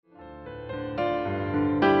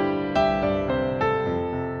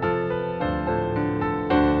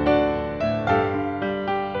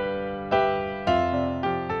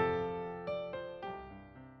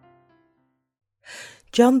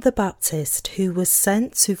John the Baptist, who was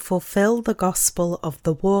sent to fulfill the gospel of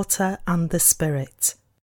the water and the Spirit.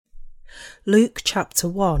 Luke chapter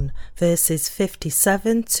 1, verses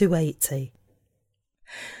 57 to 80.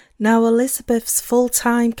 Now Elizabeth's full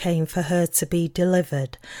time came for her to be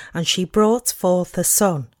delivered, and she brought forth a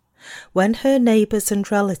son. When her neighbours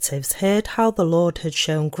and relatives heard how the Lord had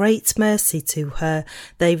shown great mercy to her,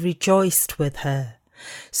 they rejoiced with her.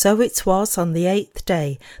 So it was on the 8th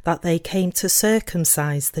day that they came to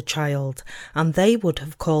circumcise the child, and they would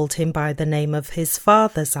have called him by the name of his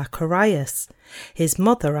father Zacharias. His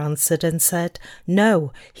mother answered and said,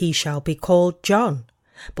 No, he shall be called John.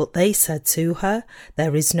 But they said to her,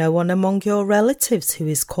 There is no one among your relatives who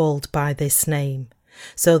is called by this name.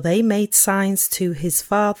 So they made signs to his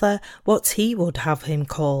father what he would have him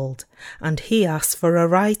called, and he asked for a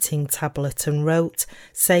writing tablet and wrote,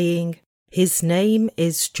 saying, His name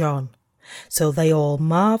is John. So they all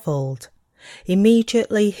marvelled.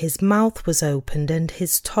 Immediately his mouth was opened and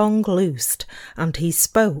his tongue loosed, and he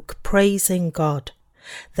spoke, praising God.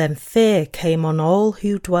 Then fear came on all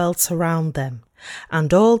who dwelt around them,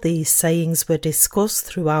 and all these sayings were discussed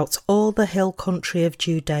throughout all the hill country of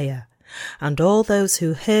Judea. And all those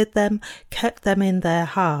who heard them kept them in their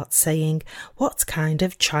hearts, saying, What kind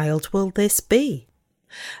of child will this be?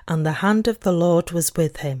 And the hand of the Lord was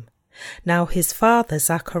with him. Now his father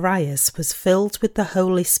Zacharias was filled with the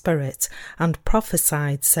Holy Spirit, and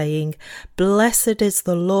prophesied, saying, Blessed is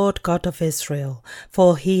the Lord God of Israel,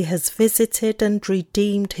 for he has visited and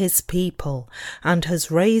redeemed his people, and has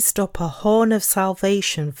raised up a horn of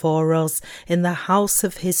salvation for us in the house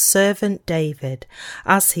of his servant David,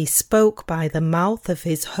 as he spoke by the mouth of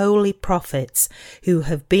his holy prophets, who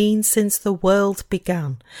have been since the world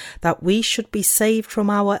began, that we should be saved from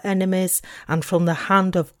our enemies and from the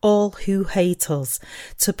hand of all who hate us,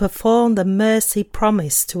 to perform the mercy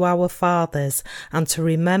promised to our fathers, and to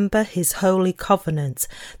remember his holy covenant,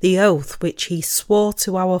 the oath which he swore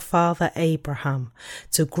to our father Abraham,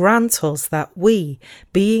 to grant us that we,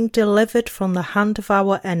 being delivered from the hand of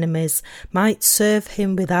our enemies, might serve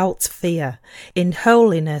him without fear, in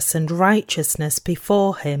holiness and righteousness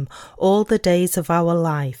before him all the days of our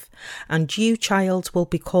life. And you, child, will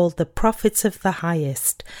be called the prophet of the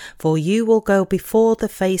highest, for you will go before the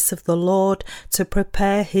face of the Lord to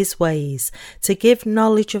prepare his ways, to give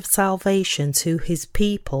knowledge of salvation to his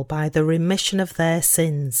people by the remission of their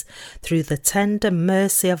sins, through the tender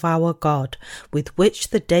mercy of our God, with which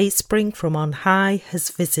the dayspring from on high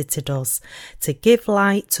has visited us, to give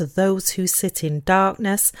light to those who sit in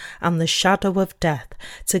darkness and the shadow of death,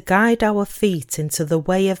 to guide our feet into the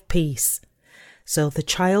way of peace. So the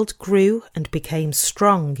child grew and became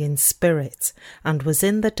strong in spirit, and was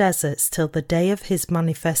in the deserts till the day of his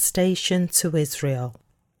manifestation to Israel.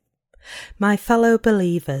 My fellow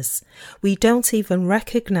believers, we don't even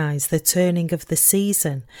recognize the turning of the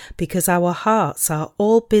season, because our hearts are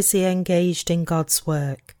all busy engaged in God's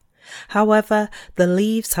work. However, the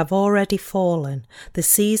leaves have already fallen, the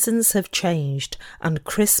seasons have changed, and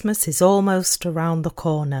Christmas is almost around the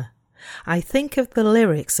corner. I think of the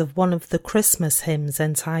lyrics of one of the Christmas hymns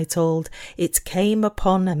entitled, It Came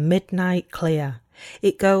Upon a Midnight Clear.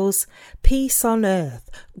 It goes, Peace on earth,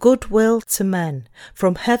 goodwill to men,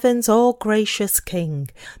 from heaven's all-gracious King,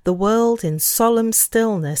 the world in solemn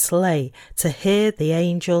stillness lay to hear the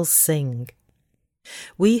angels sing.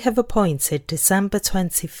 We have appointed December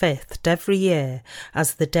 25th every year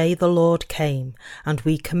as the day the Lord came, and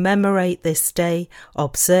we commemorate this day,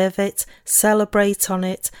 observe it, celebrate on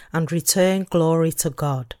it, and return glory to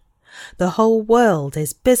God. The whole world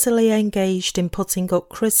is busily engaged in putting up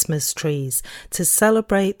Christmas trees to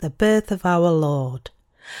celebrate the birth of our Lord.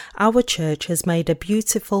 Our church has made a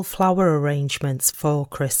beautiful flower arrangements for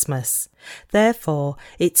Christmas. Therefore,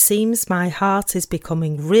 it seems my heart is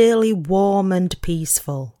becoming really warm and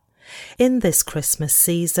peaceful. In this Christmas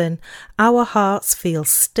season, our hearts feel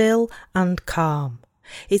still and calm.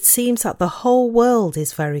 It seems that the whole world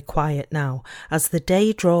is very quiet now as the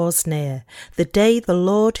day draws near, the day the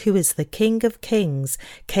Lord, who is the King of Kings,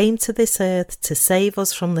 came to this earth to save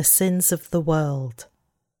us from the sins of the world.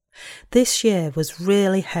 This year was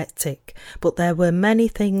really hectic, but there were many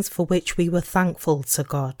things for which we were thankful to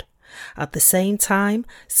God. At the same time,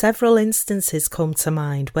 several instances come to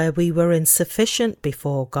mind where we were insufficient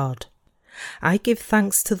before God. I give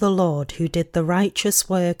thanks to the Lord who did the righteous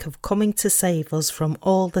work of coming to save us from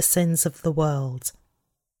all the sins of the world.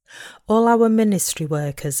 All our ministry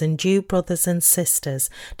workers and you brothers and sisters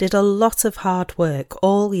did a lot of hard work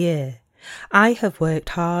all year. I have worked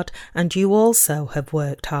hard, and you also have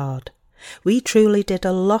worked hard. We truly did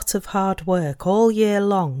a lot of hard work all year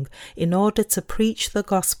long in order to preach the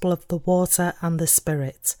gospel of the water and the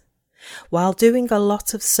Spirit. While doing a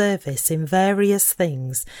lot of service in various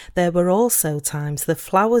things, there were also times the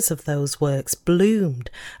flowers of those works bloomed,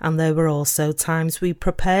 and there were also times we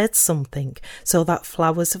prepared something so that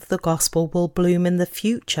flowers of the gospel will bloom in the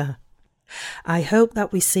future. I hope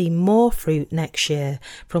that we see more fruit next year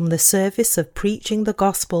from the service of preaching the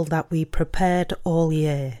gospel that we prepared all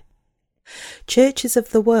year. Churches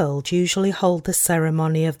of the world usually hold the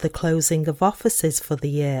ceremony of the closing of offices for the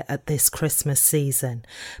year at this Christmas season,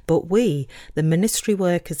 but we, the ministry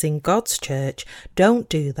workers in God's church, don't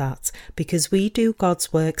do that because we do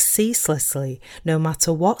God's work ceaselessly, no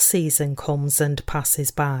matter what season comes and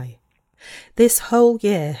passes by. This whole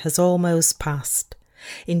year has almost passed.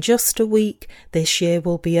 In just a week, this year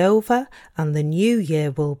will be over and the new year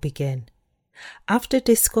will begin. After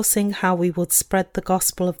discussing how we would spread the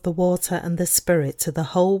gospel of the water and the Spirit to the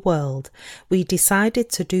whole world, we decided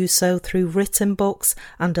to do so through written books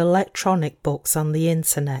and electronic books on the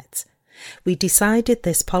internet. We decided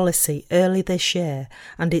this policy early this year,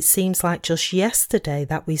 and it seems like just yesterday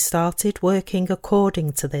that we started working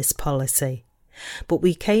according to this policy. But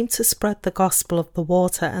we came to spread the gospel of the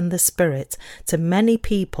water and the Spirit to many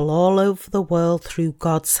people all over the world through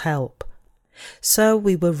God's help. So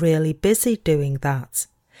we were really busy doing that.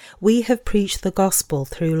 We have preached the gospel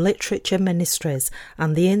through literature ministries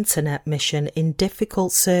and the internet mission in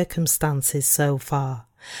difficult circumstances so far.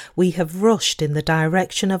 We have rushed in the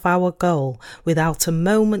direction of our goal without a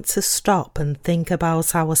moment to stop and think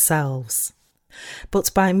about ourselves.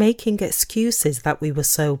 But by making excuses that we were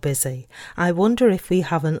so busy, I wonder if we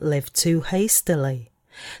haven't lived too hastily.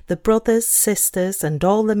 The brothers, sisters and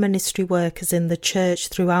all the ministry workers in the church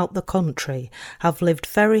throughout the country have lived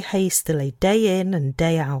very hastily day in and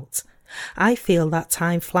day out. I feel that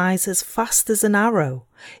time flies as fast as an arrow.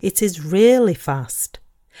 It is really fast.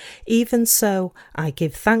 Even so, I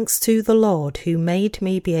give thanks to the Lord who made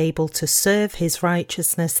me be able to serve his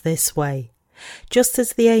righteousness this way. Just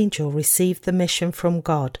as the angel received the mission from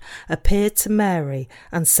God, appeared to Mary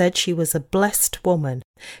and said she was a blessed woman,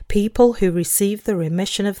 people who receive the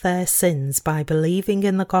remission of their sins by believing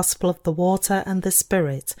in the gospel of the water and the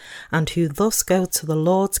Spirit, and who thus go to the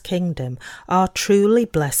Lord's kingdom, are truly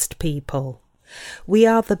blessed people. We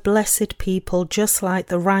are the blessed people just like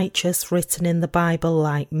the righteous written in the Bible,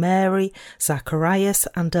 like Mary, Zacharias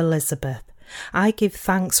and Elizabeth. I give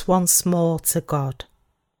thanks once more to God.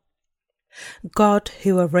 God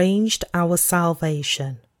who arranged our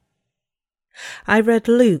salvation. I read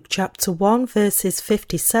Luke chapter 1 verses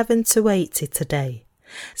 57 to 80 today.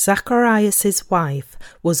 Zacharias' wife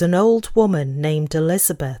was an old woman named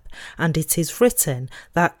Elizabeth, and it is written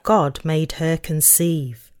that God made her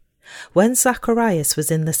conceive. When Zacharias was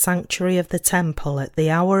in the sanctuary of the temple at the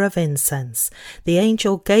hour of incense, the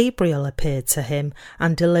angel Gabriel appeared to him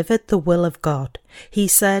and delivered the will of God. He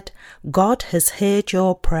said, "God has heard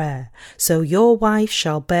your prayer, so your wife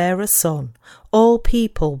shall bear a son. All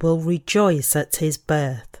people will rejoice at his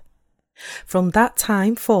birth." From that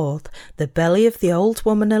time forth, the belly of the old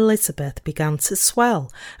woman Elizabeth began to swell,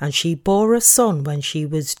 and she bore a son when she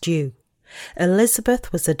was due.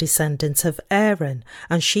 Elizabeth was a descendant of Aaron,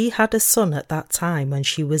 and she had a son at that time when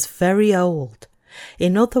she was very old.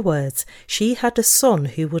 In other words, she had a son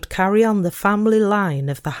who would carry on the family line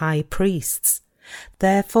of the high priests.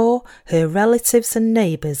 Therefore, her relatives and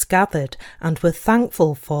neighbours gathered and were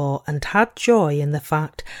thankful for and had joy in the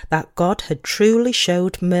fact that God had truly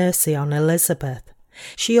showed mercy on Elizabeth.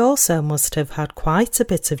 She also must have had quite a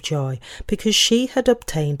bit of joy because she had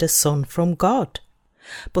obtained a son from God.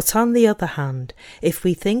 But on the other hand, if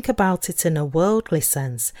we think about it in a worldly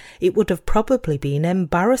sense, it would have probably been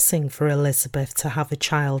embarrassing for Elizabeth to have a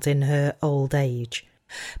child in her old age.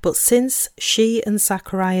 But since she and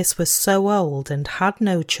Zacharias were so old and had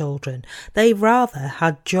no children, they rather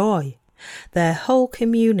had joy. Their whole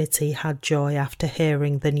community had joy after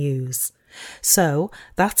hearing the news. So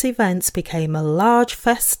that event became a large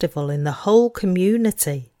festival in the whole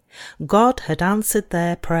community. God had answered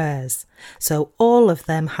their prayers, so all of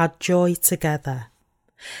them had joy together.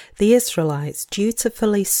 The Israelites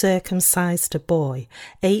dutifully circumcised a boy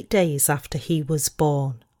 8 days after he was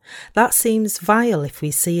born. That seems vile if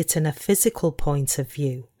we see it in a physical point of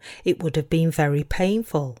view. It would have been very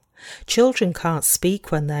painful. Children can't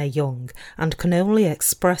speak when they're young and can only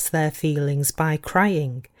express their feelings by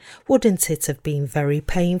crying. Wouldn't it have been very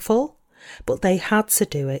painful? But they had to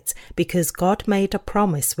do it because God made a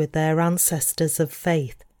promise with their ancestors of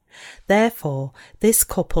faith. Therefore, this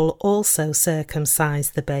couple also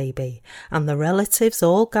circumcised the baby, and the relatives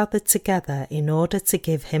all gathered together in order to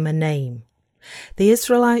give him a name. The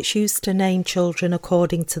Israelites used to name children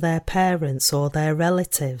according to their parents or their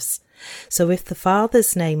relatives. So if the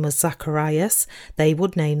father's name was Zacharias, they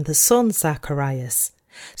would name the son Zacharias.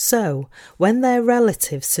 So, when their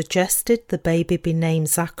relatives suggested the baby be named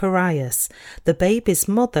Zacharias, the baby's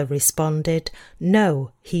mother responded,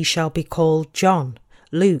 "No, he shall be called John."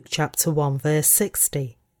 Luke chapter 1 verse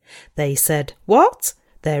 60. They said, "What?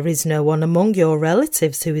 There is no one among your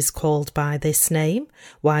relatives who is called by this name.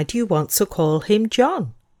 Why do you want to call him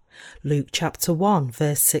John?" Luke chapter 1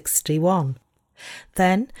 verse 61.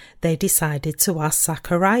 Then they decided to ask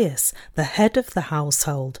Zacharias, the head of the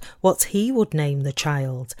household, what he would name the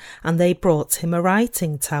child, and they brought him a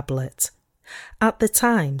writing tablet. At the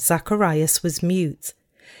time, Zacharias was mute.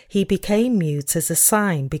 He became mute as a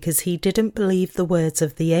sign because he didn't believe the words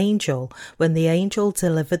of the angel when the angel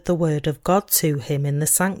delivered the word of God to him in the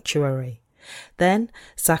sanctuary. Then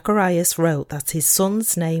Zacharias wrote that his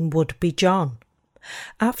son's name would be John.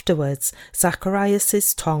 Afterwards,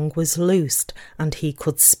 Zacharias' tongue was loosed, and he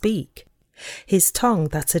could speak. His tongue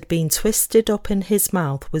that had been twisted up in his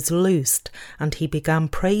mouth was loosed, and he began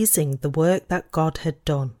praising the work that God had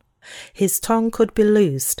done. His tongue could be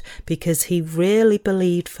loosed because he really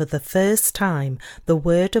believed for the first time the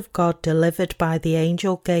word of God delivered by the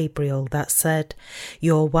angel Gabriel that said,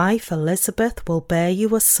 "Your wife Elizabeth will bear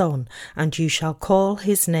you a son, and you shall call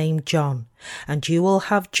his name John. And you will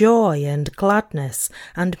have joy and gladness,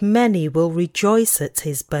 and many will rejoice at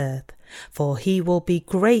his birth. For he will be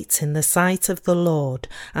great in the sight of the Lord,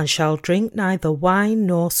 and shall drink neither wine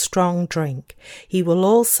nor strong drink. He will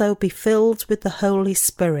also be filled with the Holy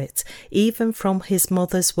Spirit, even from his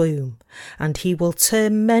mother's womb. And he will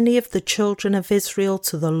turn many of the children of Israel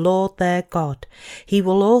to the Lord their God. He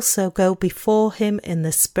will also go before him in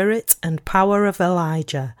the spirit and power of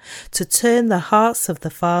Elijah, to turn the hearts of the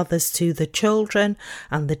fathers to the children,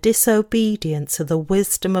 and the disobedient to the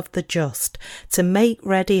wisdom of the just, to make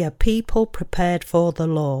ready a people prepared for the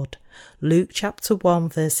Lord." Luke chapter 1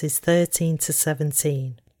 verses 13 to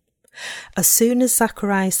 17. As soon as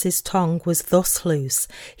Zacharias' tongue was thus loose,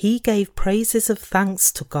 he gave praises of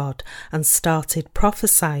thanks to God and started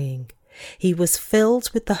prophesying. He was filled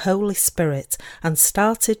with the Holy Spirit and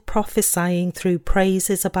started prophesying through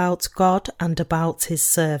praises about God and about his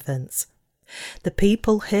servants. The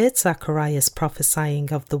people heard Zacharias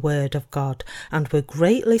prophesying of the word of God and were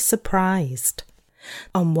greatly surprised.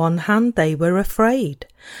 On one hand, they were afraid.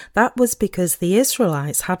 That was because the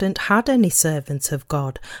Israelites hadn't had any servant of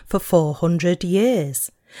God for 400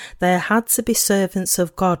 years. There had to be servants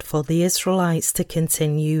of God for the Israelites to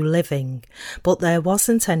continue living, but there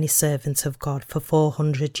wasn't any servant of God for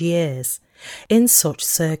 400 years. In such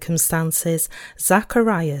circumstances,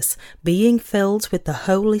 Zacharias, being filled with the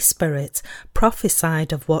Holy Spirit,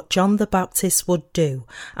 prophesied of what John the Baptist would do,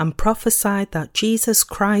 and prophesied that Jesus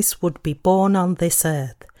Christ would be born on this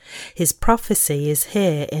earth. His prophecy is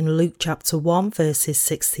here in Luke chapter 1 verses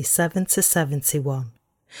 67 to 71.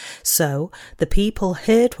 So the people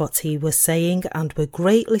heard what he was saying and were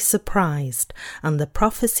greatly surprised, and the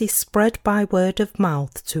prophecy spread by word of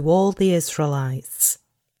mouth to all the Israelites.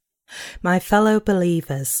 My fellow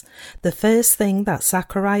believers, the first thing that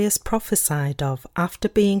Zacharias prophesied of after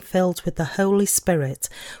being filled with the Holy Spirit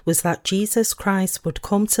was that Jesus Christ would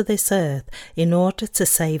come to this earth in order to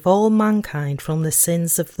save all mankind from the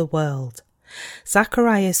sins of the world.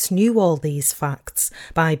 Zacharias knew all these facts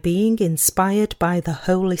by being inspired by the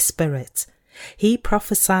Holy Spirit. He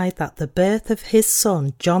prophesied that the birth of his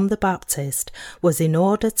son, John the Baptist, was in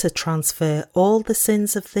order to transfer all the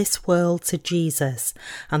sins of this world to Jesus,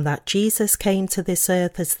 and that Jesus came to this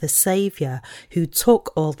earth as the Saviour who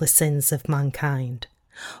took all the sins of mankind.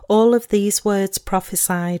 All of these words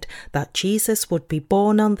prophesied that Jesus would be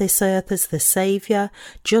born on this earth as the Saviour,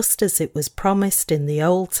 just as it was promised in the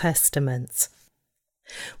Old Testament.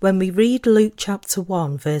 When we read Luke chapter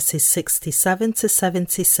 1 verses 67 to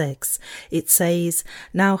 76, it says,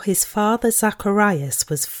 "Now his father Zacharias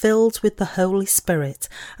was filled with the Holy Spirit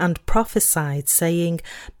and prophesied, saying,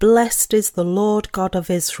 Blessed is the Lord God of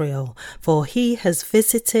Israel, for he has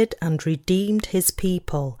visited and redeemed his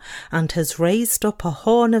people, and has raised up a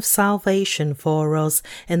horn of salvation for us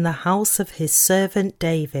in the house of his servant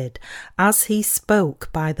David, as he spoke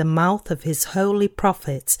by the mouth of his holy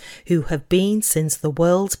prophets, who have been since the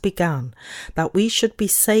world began, that we should be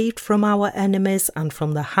saved from our enemies and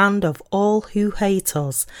from the hand of all who hate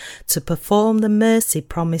us, to perform the mercy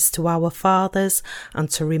promised to our fathers, and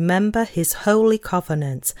to remember his holy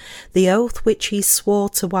covenant, the oath which he swore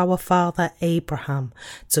to our father Abraham,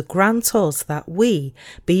 to grant us that we,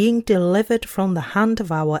 being delivered from the hand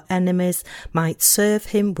of our enemies, might serve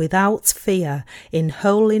him without fear, in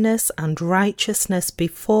holiness and righteousness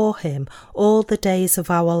before him all the days of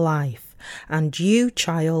our life. And you,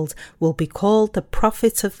 child, will be called the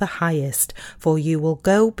prophet of the highest, for you will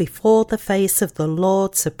go before the face of the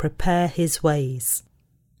Lord to prepare his ways.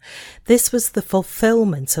 This was the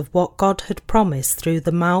fulfillment of what God had promised through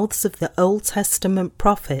the mouths of the Old Testament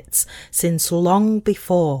prophets since long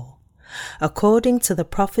before. According to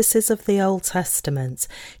the prophecies of the Old Testament,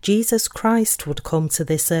 Jesus Christ would come to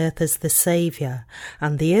this earth as the Saviour,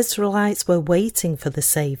 and the Israelites were waiting for the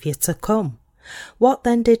Saviour to come. What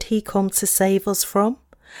then did he come to save us from?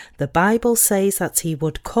 The Bible says that he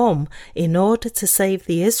would come in order to save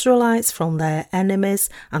the Israelites from their enemies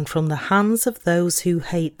and from the hands of those who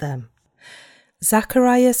hate them.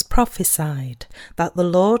 Zacharias prophesied that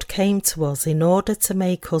the Lord came to us in order to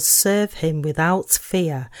make us serve him without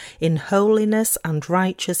fear, in holiness and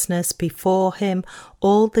righteousness before him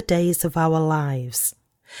all the days of our lives.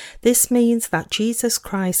 This means that Jesus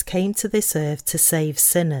Christ came to this earth to save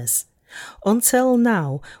sinners. Until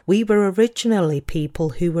now, we were originally people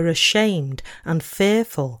who were ashamed and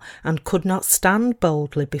fearful and could not stand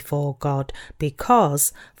boldly before God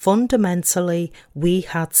because, fundamentally, we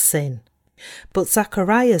had sin. But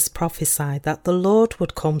Zacharias prophesied that the Lord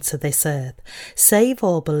would come to this earth, save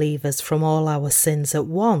all believers from all our sins at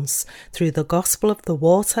once through the gospel of the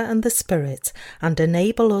water and the Spirit, and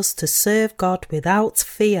enable us to serve God without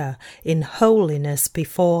fear in holiness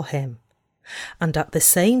before him. And at the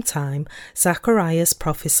same time, Zacharias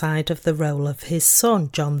prophesied of the role of his son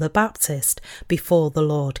John the Baptist before the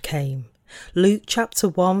Lord came. Luke chapter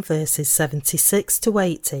 1 verses 76 to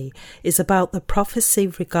 80 is about the prophecy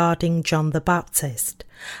regarding John the Baptist.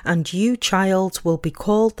 And you, child, will be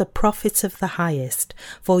called the prophet of the highest,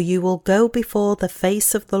 for you will go before the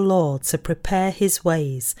face of the Lord to prepare his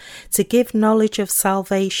ways, to give knowledge of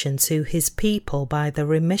salvation to his people by the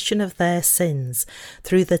remission of their sins,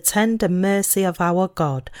 through the tender mercy of our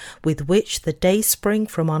God, with which the dayspring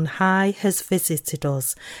from on high has visited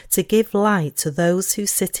us, to give light to those who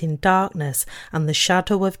sit in darkness and the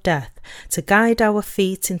shadow of death, to guide our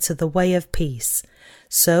feet into the way of peace.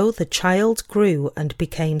 So the child grew and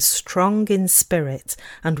became strong in spirit,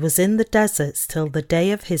 and was in the deserts till the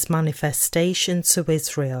day of his manifestation to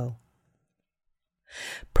Israel.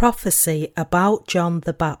 Prophecy about John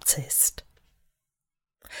the Baptist.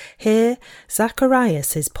 Here,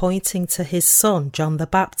 Zacharias is pointing to his son John the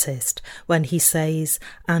Baptist when he says,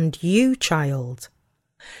 "And you, child."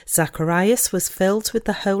 Zacharias was filled with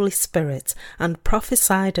the Holy Spirit and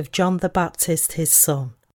prophesied of John the Baptist his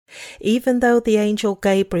son. Even though the angel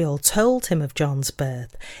Gabriel told him of John's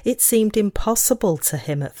birth, it seemed impossible to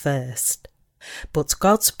him at first. But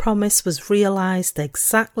God's promise was realized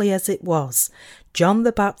exactly as it was. John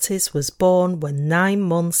the Baptist was born when 9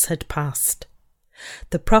 months had passed.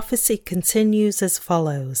 The prophecy continues as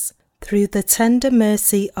follows. Through the tender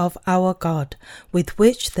mercy of our God, with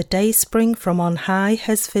which the dayspring from on high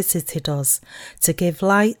has visited us, to give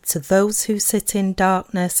light to those who sit in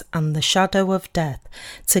darkness and the shadow of death,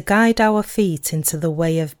 to guide our feet into the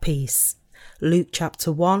way of peace. Luke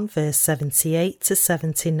chapter 1 verse 78 to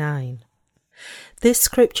 79. This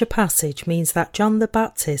scripture passage means that John the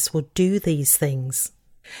Baptist would do these things.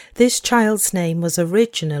 This child's name was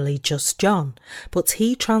originally just John, but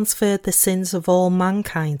he transferred the sins of all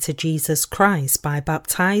mankind to Jesus Christ by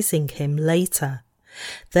baptizing him later.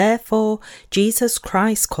 Therefore, Jesus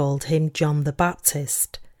Christ called him John the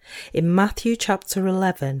Baptist. In Matthew chapter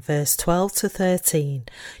 11 verse 12 to 13,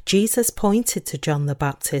 Jesus pointed to John the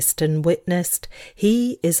Baptist and witnessed,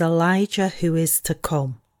 "He is Elijah who is to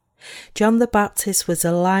come." John the Baptist was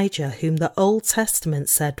Elijah whom the Old Testament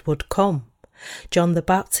said would come. John the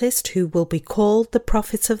Baptist, who will be called the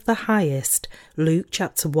prophet of the highest, Luke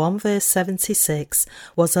chapter 1 verse 76,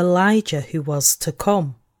 was Elijah who was to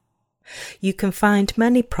come. You can find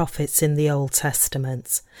many prophets in the Old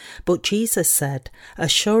Testament, but Jesus said,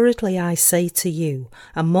 "Assuredly I say to you,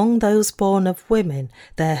 among those born of women,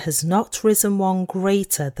 there has not risen one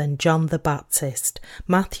greater than John the Baptist."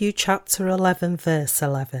 Matthew chapter 11 verse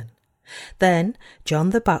 11. Then John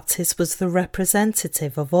the Baptist was the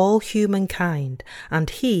representative of all humankind, and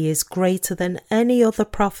he is greater than any other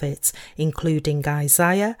prophet, including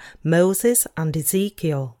Isaiah, Moses, and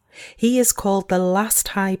Ezekiel. He is called the last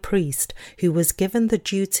high priest who was given the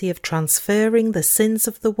duty of transferring the sins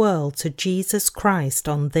of the world to Jesus Christ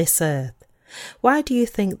on this earth. Why do you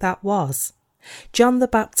think that was? John the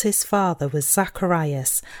Baptist's father was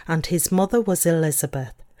Zacharias and his mother was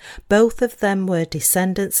Elizabeth. Both of them were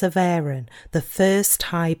descendants of Aaron, the first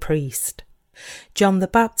high priest. John the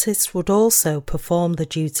Baptist would also perform the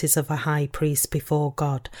duties of a high priest before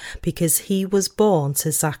God because he was born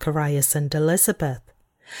to Zacharias and Elizabeth.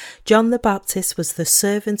 John the Baptist was the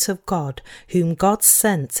servant of God whom God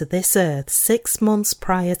sent to this earth 6 months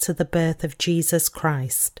prior to the birth of Jesus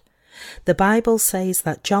Christ. The Bible says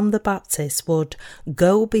that John the Baptist would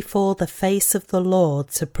go before the face of the Lord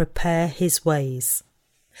to prepare his ways.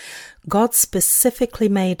 God specifically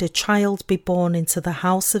made a child be born into the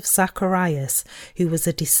house of Zacharias, who was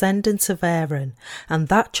a descendant of Aaron, and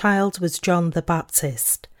that child was John the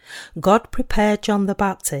Baptist. God prepared John the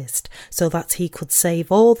Baptist so that he could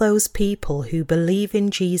save all those people who believe in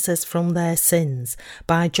Jesus from their sins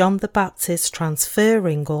by John the Baptist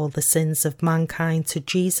transferring all the sins of mankind to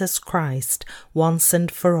Jesus Christ once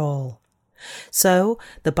and for all. So,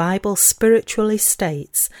 the Bible spiritually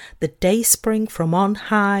states, "The dayspring from on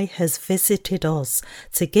high has visited us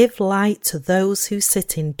to give light to those who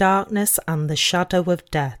sit in darkness and the shadow of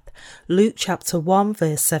death." Luke chapter 1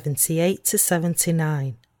 verse 78 to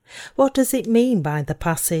 79. What does it mean by the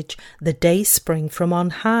passage, "The dayspring from on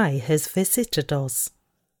high has visited us"?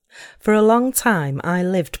 For a long time I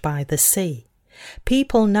lived by the sea.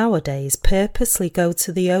 People nowadays purposely go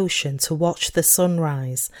to the ocean to watch the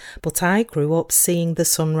sunrise, but I grew up seeing the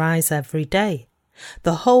sunrise every day.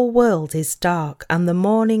 The whole world is dark and the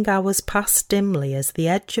morning hours pass dimly as the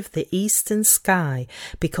edge of the eastern sky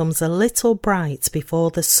becomes a little bright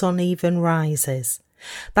before the sun even rises.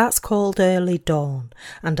 That's called early dawn,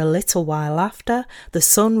 and a little while after, the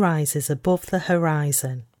sun rises above the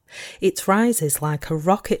horizon. It rises like a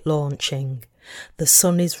rocket launching. The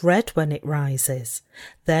sun is red when it rises.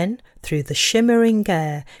 Then, through the shimmering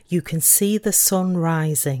air, you can see the sun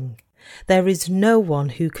rising. There is no one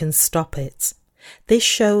who can stop it. This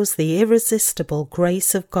shows the irresistible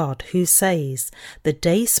grace of God who says, "The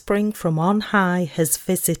dayspring from on high has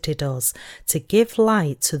visited us to give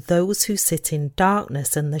light to those who sit in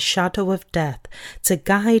darkness and the shadow of death, to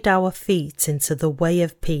guide our feet into the way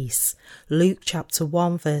of peace." Luke chapter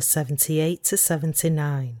 1 verse 78 to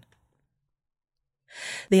 79.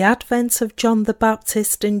 The advent of John the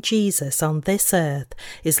Baptist and Jesus on this earth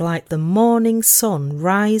is like the morning sun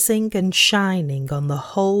rising and shining on the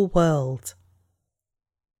whole world.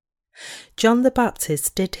 John the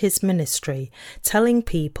Baptist did his ministry, telling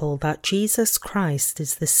people that Jesus Christ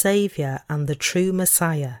is the Saviour and the true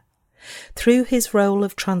Messiah. Through his role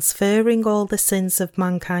of transferring all the sins of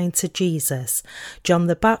mankind to Jesus, John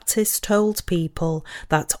the Baptist told people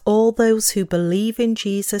that all those who believe in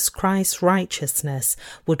Jesus Christ's righteousness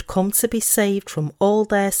would come to be saved from all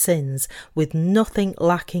their sins with nothing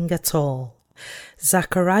lacking at all.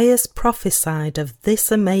 Zacharias prophesied of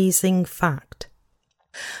this amazing fact.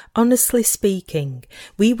 Honestly speaking,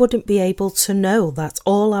 we wouldn't be able to know that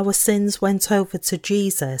all our sins went over to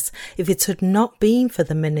Jesus if it had not been for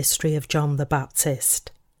the ministry of John the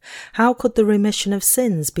Baptist. How could the remission of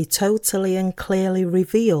sins be totally and clearly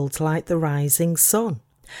revealed like the rising sun?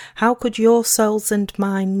 How could your souls and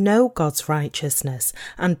mine know God's righteousness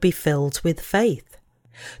and be filled with faith?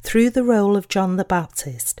 Through the role of John the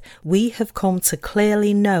Baptist, we have come to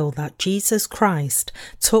clearly know that Jesus Christ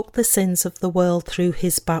took the sins of the world through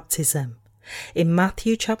his baptism. In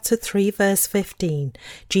Matthew chapter 3 verse 15,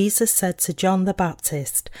 Jesus said to John the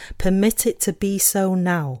Baptist, "Permit it to be so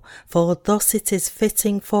now, for thus it is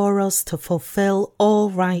fitting for us to fulfill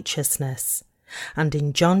all righteousness." And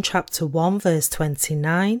in John chapter 1 verse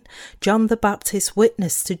 29, John the Baptist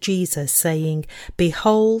witnessed to Jesus saying,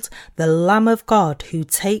 "Behold, the Lamb of God who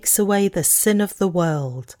takes away the sin of the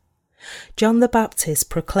world." John the Baptist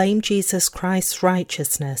proclaimed Jesus Christ's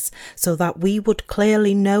righteousness so that we would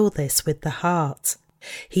clearly know this with the heart.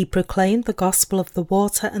 He proclaimed the gospel of the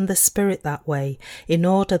water and the Spirit that way, in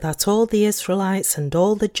order that all the Israelites and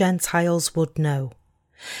all the Gentiles would know.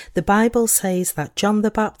 The Bible says that John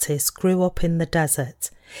the Baptist grew up in the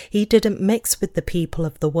desert. He didn't mix with the people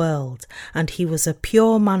of the world, and he was a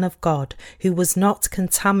pure man of God who was not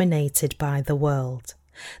contaminated by the world.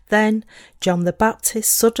 Then John the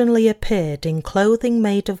Baptist suddenly appeared in clothing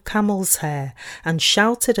made of camel's hair and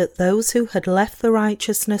shouted at those who had left the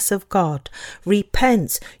righteousness of God,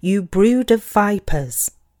 "Repent, you brood of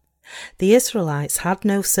vipers!" The Israelites had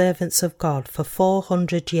no servants of God for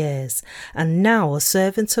 400 years, and now a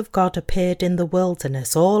servant of God appeared in the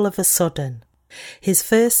wilderness all of a sudden. His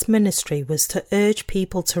first ministry was to urge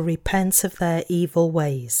people to repent of their evil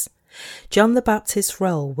ways. John the Baptist's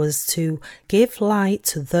role was to give light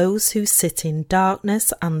to those who sit in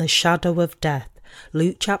darkness and the shadow of death.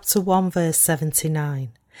 Luke chapter 1 verse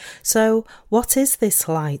 79. So, what is this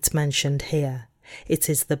light mentioned here? It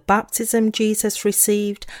is the baptism Jesus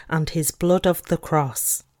received and his blood of the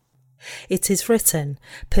cross. It is written,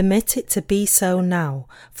 "Permit it to be so now,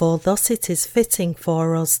 for thus it is fitting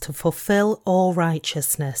for us to fulfill all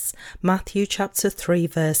righteousness." Matthew chapter 3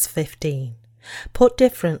 verse 15. Put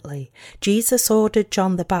differently, Jesus ordered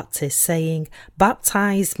John the Baptist, saying,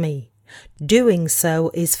 "Baptize me." Doing so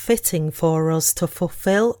is fitting for us to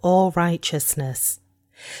fulfill all righteousness.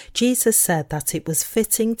 Jesus said that it was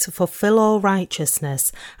fitting to fulfill all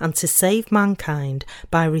righteousness and to save mankind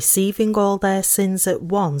by receiving all their sins at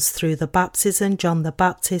once through the baptism John the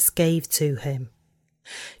Baptist gave to him.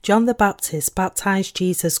 John the Baptist baptized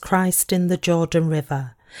Jesus Christ in the Jordan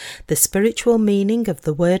River. The spiritual meaning of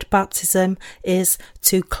the word baptism is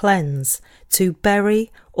to cleanse, to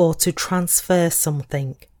bury, or to transfer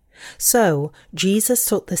something. So, Jesus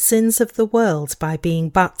took the sins of the world by being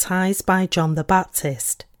baptized by John the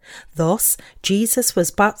Baptist. Thus, Jesus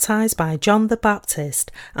was baptized by John the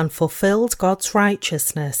Baptist and fulfilled God's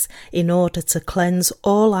righteousness in order to cleanse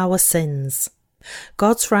all our sins.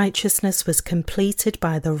 God's righteousness was completed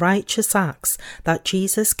by the righteous acts that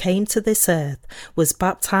Jesus came to this earth, was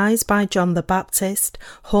baptized by John the Baptist,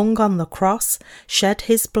 hung on the cross, shed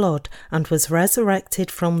his blood, and was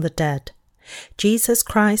resurrected from the dead. Jesus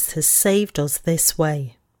Christ has saved us this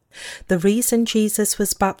way. The reason Jesus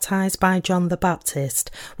was baptized by John the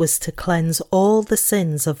Baptist was to cleanse all the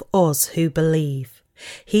sins of us who believe.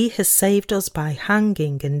 He has saved us by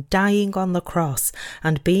hanging and dying on the cross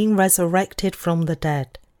and being resurrected from the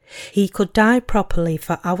dead. He could die properly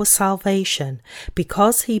for our salvation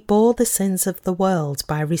because he bore the sins of the world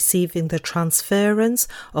by receiving the transference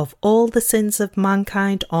of all the sins of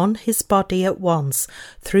mankind on his body at once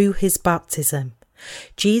through his baptism.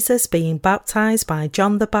 Jesus being baptized by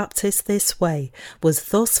John the Baptist this way was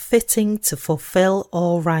thus fitting to fulfill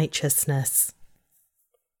all righteousness.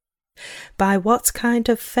 By what kind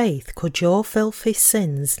of faith could your filthy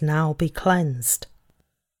sins now be cleansed?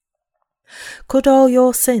 Could all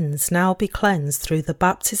your sins now be cleansed through the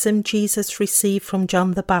baptism Jesus received from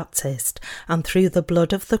John the Baptist and through the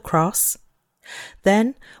blood of the cross?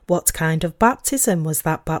 Then, what kind of baptism was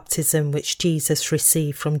that baptism which Jesus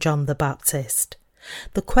received from John the Baptist?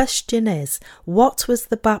 The question is, what was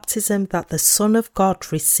the baptism that the Son of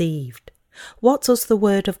God received? What does the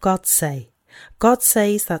Word of God say? God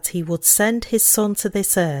says that he would send his Son to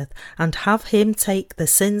this earth and have him take the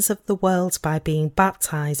sins of the world by being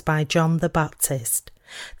baptized by John the Baptist.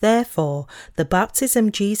 Therefore, the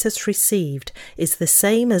baptism Jesus received is the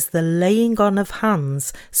same as the laying on of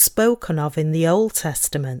hands spoken of in the Old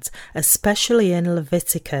Testament, especially in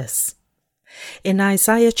Leviticus. In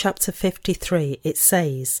Isaiah chapter 53 it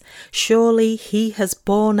says, "Surely he has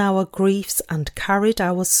borne our griefs and carried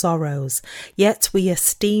our sorrows, yet we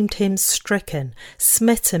esteemed him stricken,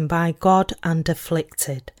 smitten by God and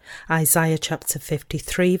afflicted." Isaiah chapter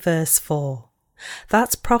 53 verse 4.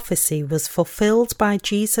 That prophecy was fulfilled by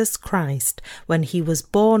Jesus Christ when he was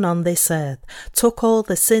born on this earth, took all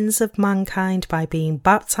the sins of mankind by being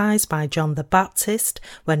baptized by John the Baptist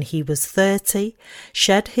when he was 30,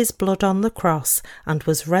 shed his blood on the cross, and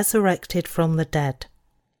was resurrected from the dead.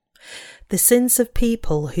 The sins of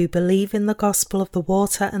people who believe in the gospel of the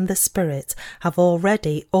water and the Spirit have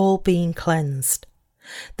already all been cleansed.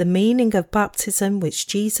 The meaning of baptism which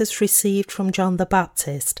Jesus received from John the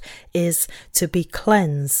Baptist is to be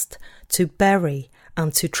cleansed, to bury,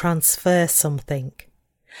 and to transfer something.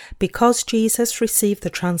 Because Jesus received the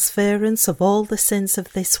transference of all the sins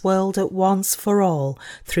of this world at once for all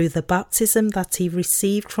through the baptism that he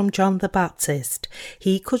received from John the Baptist,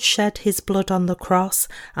 he could shed his blood on the cross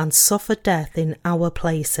and suffer death in our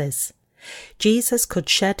places. Jesus could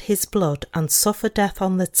shed his blood and suffer death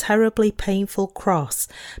on the terribly painful cross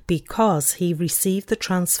because he received the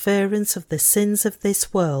transference of the sins of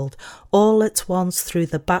this world all at once through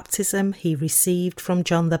the baptism he received from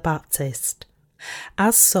John the Baptist.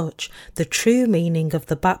 As such, the true meaning of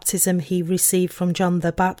the baptism he received from John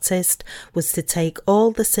the Baptist was to take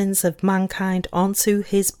all the sins of mankind onto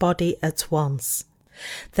his body at once.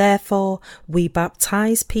 Therefore, we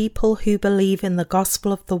baptize people who believe in the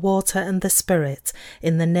gospel of the water and the Spirit,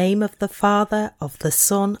 in the name of the Father, of the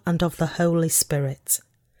Son, and of the Holy Spirit.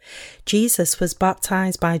 Jesus was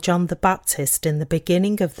baptized by John the Baptist in the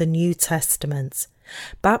beginning of the New Testament.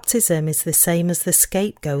 Baptism is the same as the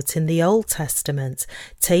scapegoat in the Old Testament,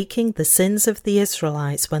 taking the sins of the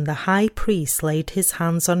Israelites when the high priest laid his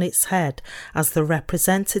hands on its head as the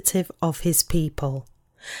representative of his people.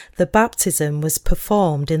 The baptism was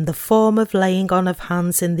performed in the form of laying on of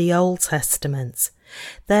hands in the Old Testament.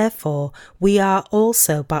 Therefore, we are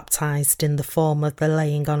also baptized in the form of the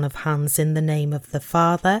laying on of hands in the name of the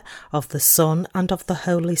Father, of the Son, and of the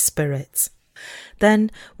Holy Spirit.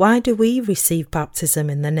 Then, why do we receive baptism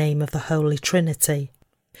in the name of the Holy Trinity?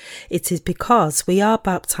 It is because we are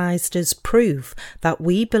baptized as proof that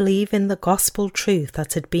we believe in the gospel truth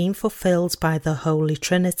that had been fulfilled by the Holy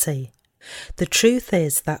Trinity. The truth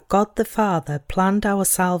is that God the Father planned our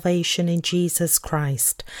salvation in Jesus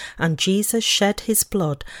Christ, and Jesus shed his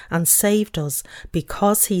blood and saved us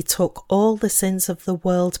because he took all the sins of the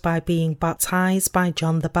world by being baptized by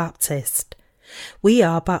John the Baptist. We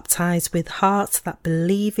are baptized with hearts that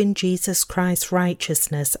believe in Jesus Christ's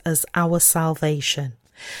righteousness as our salvation.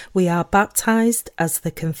 We are baptized as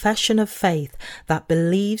the confession of faith that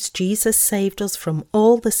believes Jesus saved us from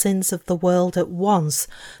all the sins of the world at once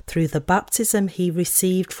through the baptism he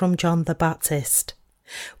received from John the Baptist.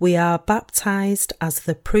 We are baptized as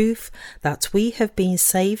the proof that we have been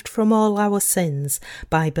saved from all our sins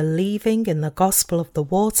by believing in the gospel of the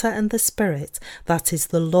water and the Spirit that is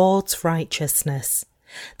the Lord's righteousness.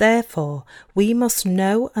 Therefore, we must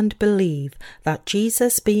know and believe that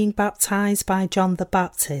Jesus being baptized by John the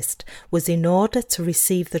Baptist was in order to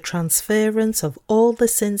receive the transference of all the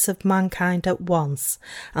sins of mankind at once,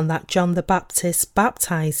 and that John the Baptist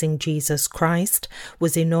baptizing Jesus Christ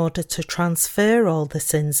was in order to transfer all the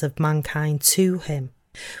sins of mankind to him.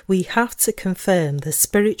 We have to confirm the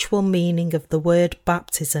spiritual meaning of the word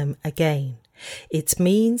baptism again. It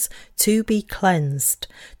means to be cleansed,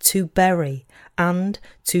 to bury, and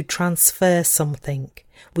to transfer something.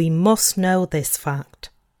 We must know this fact.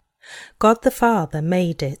 God the Father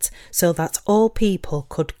made it so that all people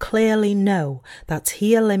could clearly know that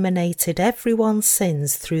he eliminated everyone's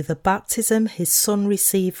sins through the baptism his Son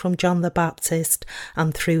received from John the Baptist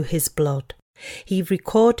and through his blood. He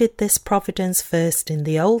recorded this providence first in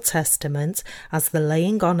the Old Testament as the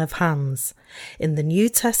laying on of hands. In the New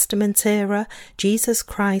Testament era, Jesus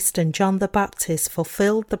Christ and John the Baptist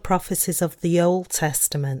fulfilled the prophecies of the Old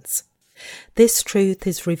Testament. This truth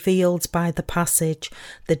is revealed by the passage,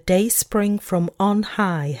 "The dayspring from on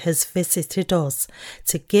high has visited us,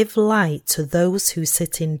 to give light to those who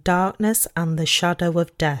sit in darkness and the shadow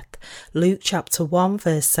of death." Luke chapter 1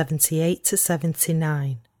 verse 78 to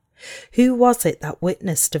 79. Who was it that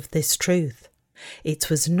witnessed of this truth?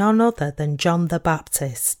 It was none other than John the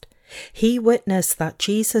Baptist. He witnessed that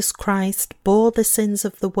Jesus Christ bore the sins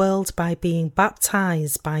of the world by being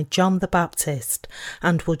baptized by John the Baptist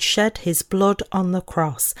and would shed his blood on the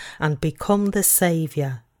cross and become the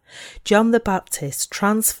Saviour. John the Baptist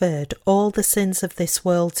transferred all the sins of this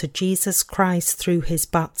world to Jesus Christ through his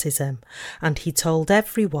baptism, and he told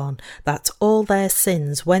everyone that all their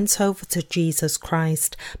sins went over to Jesus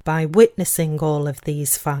Christ by witnessing all of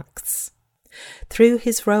these facts. Through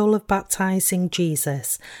his role of baptizing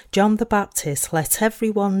Jesus, John the Baptist let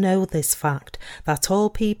everyone know this fact, that all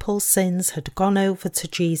people's sins had gone over to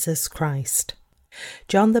Jesus Christ.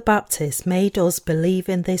 John the Baptist made us believe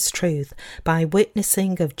in this truth by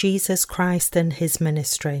witnessing of Jesus Christ and his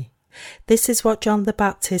ministry. This is what John the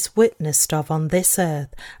Baptist witnessed of on this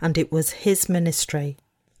earth, and it was his ministry.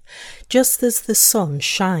 Just as the sun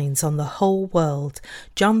shines on the whole world,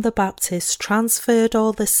 John the Baptist transferred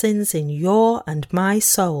all the sins in your and my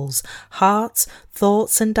souls, hearts,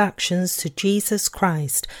 thoughts and actions to Jesus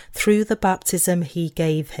Christ through the baptism he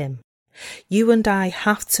gave him. You and I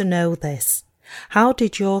have to know this. How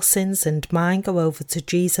did your sins and mine go over to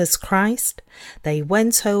Jesus Christ? They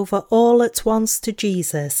went over all at once to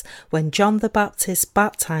Jesus when John the Baptist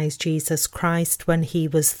baptized Jesus Christ when he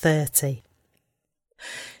was 30.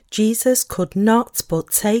 Jesus could not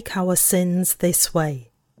but take our sins this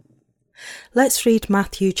way. Let's read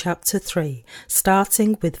Matthew chapter 3,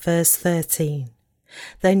 starting with verse 13.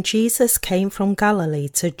 Then Jesus came from Galilee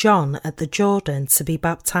to John at the Jordan to be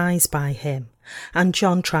baptized by him. And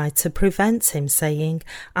John tried to prevent him, saying,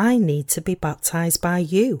 "I need to be baptized by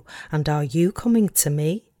you, and are you coming to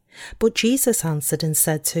me?" But Jesus answered and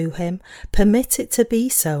said to him, "Permit it to be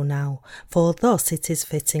so now, for thus it is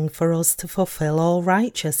fitting for us to fulfill all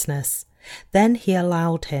righteousness." Then he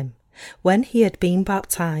allowed him. When he had been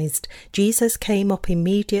baptized, Jesus came up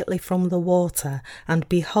immediately from the water, and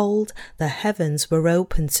behold, the heavens were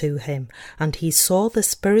opened to him, and he saw the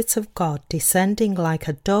Spirit of God descending like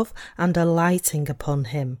a dove and alighting upon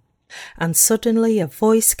him. And suddenly a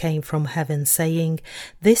voice came from heaven saying,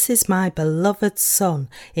 "This is my beloved Son,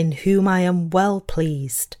 in whom I am well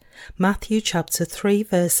pleased." Matthew chapter 3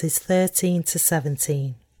 verses 13 to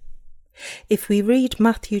 17. If we read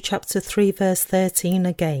Matthew chapter 3 verse 13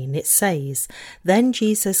 again, it says, "Then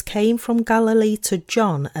Jesus came from Galilee to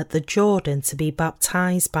John at the Jordan to be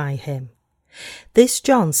baptized by him." This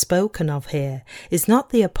John spoken of here is not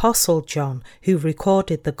the Apostle John who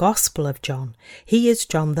recorded the Gospel of John. He is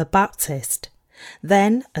John the Baptist.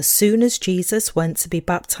 Then, as soon as Jesus went to be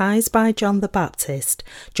baptized by John the Baptist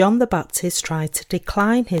tried to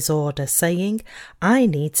decline his order, saying, "I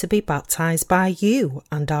need to be baptized by you,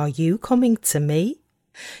 and are you coming to me?"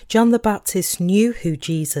 John the Baptist knew who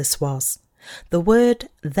Jesus was. The word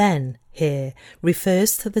 "then" here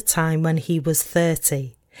refers to the time when he was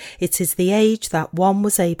 30. It is the age that one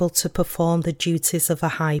was able to perform the duties of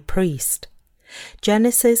a high priest.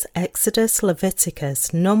 Genesis, Exodus,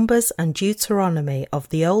 Leviticus, Numbers and Deuteronomy of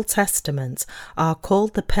the Old Testament are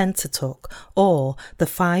called the Pentateuch, or the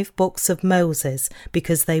 5 books of Moses,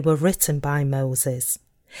 because they were written by Moses.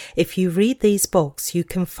 If you read these books, you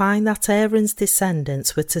can find that Aaron's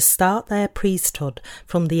descendants were to start their priesthood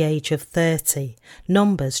from the age of 30,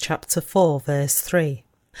 Numbers chapter 4 verse 3.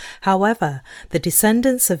 However, the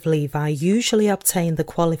descendants of Levi usually obtained the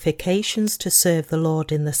qualifications to serve the Lord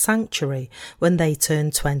in the sanctuary when they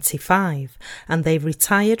turned 25, and they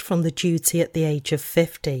retired from the duty at the age of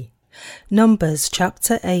 50. Numbers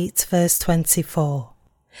chapter 8 verse 24.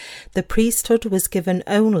 The priesthood was given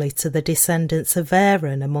only to the descendants of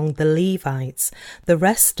Aaron among the Levites. The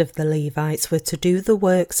rest of the Levites were to do the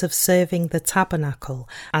works of serving the tabernacle,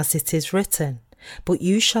 as it is written, "But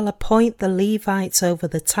you shall appoint the Levites over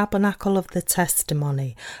the tabernacle of the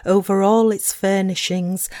testimony, over all its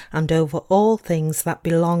furnishings, and over all things that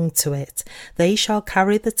belong to it. They shall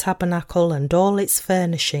carry the tabernacle and all its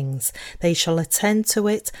furnishings. They shall attend to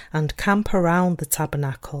it and camp around the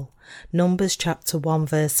tabernacle." Numbers chapter 1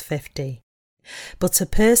 verse 50. But a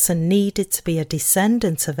person needed to be a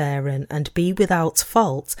descendant of Aaron and be without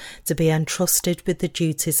fault to be entrusted with the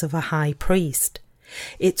duties of a high priest.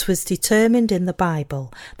 It was determined in the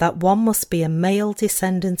Bible that one must be a male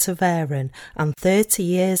descendant of Aaron and 30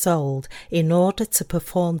 years old in order to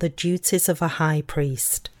perform the duties of a high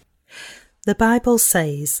priest. The Bible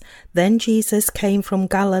says, "Then Jesus came from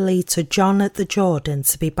Galilee to John at the Jordan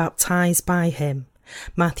to be baptized by him."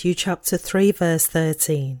 Matthew chapter 3 verse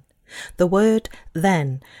 13. The word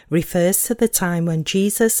 "then" refers to the time when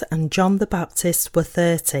Jesus and John the Baptist were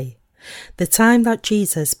 30. The time that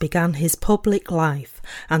Jesus began his public life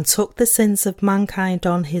and took the sins of mankind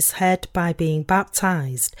on his head by being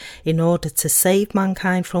baptized in order to save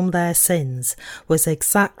mankind from their sins was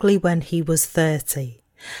exactly when he was 30.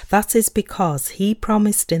 That is because he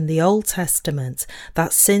promised in the Old Testament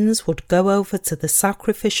that sins would go over to the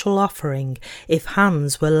sacrificial offering if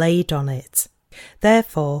hands were laid on it.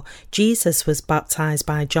 Therefore, Jesus was baptized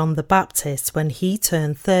by John the Baptist when he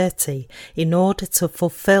turned 30 in order to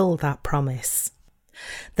fulfill that promise.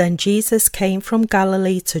 Then Jesus came from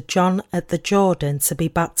Galilee to John at the Jordan to be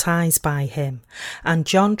baptized by him, and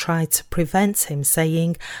John tried to prevent him,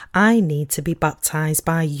 saying, "I need to be baptized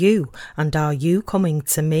by you, and are you coming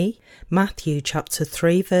to me?" Matthew chapter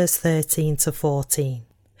 3 verse 13 to 14.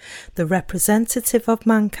 The representative of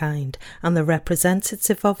mankind and the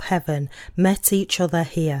representative of heaven met each other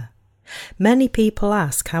here. Many people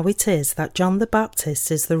ask how it is that John the Baptist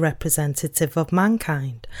is the representative of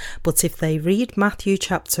mankind, but if they read Matthew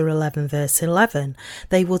chapter 11 verse 11,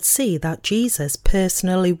 they would see that Jesus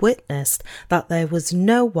personally witnessed that there was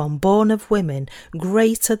no one born of women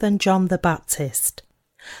greater than John the Baptist.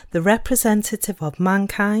 The representative of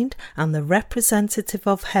mankind and the representative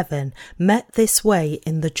of heaven met this way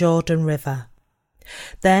in the Jordan River.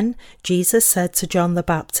 Then Jesus said to John the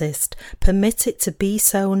Baptist, "Permit it to be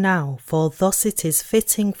so now, for thus it is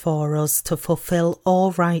fitting for us to fulfill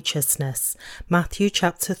all righteousness." Matthew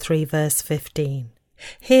chapter 3 verse 15.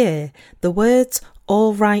 Here, the words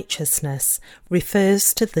 "all righteousness"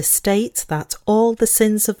 refers to the state that all the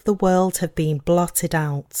sins of the world have been blotted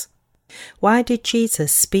out. Why did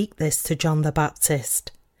Jesus speak this to John the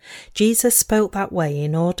Baptist? Jesus spoke that way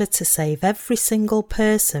in order to save every single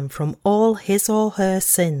person from all his or her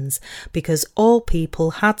sins, because all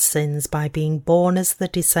people had sins by being born as the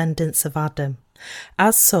descendants of Adam.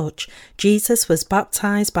 As such, Jesus was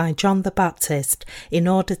baptized by John the Baptist in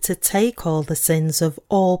order to take all the sins of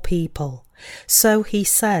all people. So he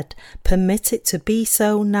said, "Permit it to be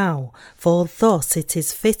so now, for thus it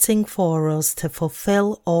is fitting for us to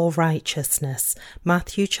fulfill all righteousness."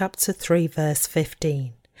 Matthew chapter 3 verse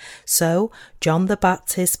 15. So, John the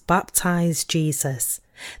Baptist baptized Jesus.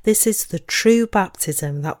 This is the true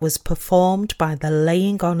baptism that was performed by the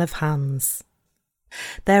laying on of hands.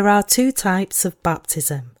 There are two types of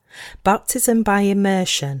baptism: baptism by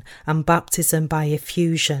immersion and baptism by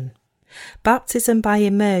effusion. Baptism by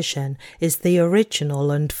immersion is the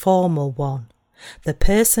original and formal one. The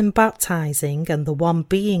person baptizing and the one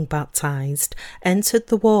being baptized entered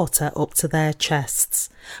the water up to their chests,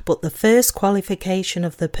 but the first qualification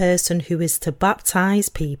of the person who is to baptize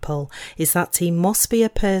people is that he must be a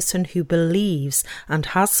person who believes and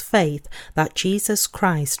has faith that Jesus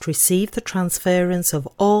Christ received the transference of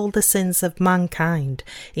all the sins of mankind,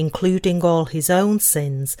 including all his own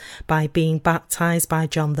sins, by being baptized by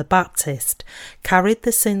John the Baptist, carried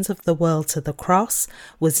the sins of the world to the cross,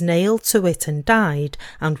 was nailed to it and died,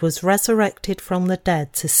 and was resurrected from the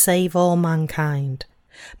dead to save all mankind.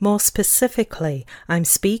 More specifically, I'm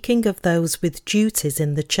speaking of those with duties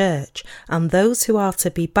in the church, and those who are to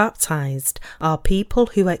be baptized are people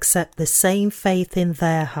who accept the same faith in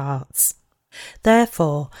their hearts.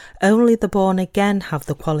 Therefore, only the born again have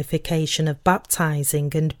the qualification of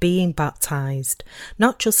baptizing and being baptized.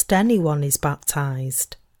 Not just anyone is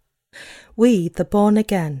baptized. We, the born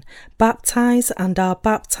again, baptize and are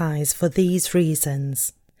baptized for these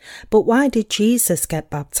reasons. But why did Jesus get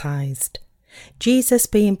baptized? Jesus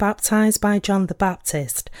being baptized by John the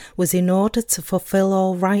Baptist was in order to fulfill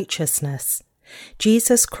all righteousness.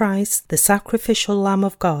 Jesus Christ, the sacrificial Lamb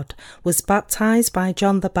of God, was baptized by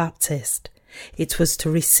John the Baptist. It was to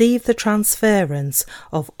receive the transference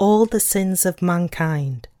of all the sins of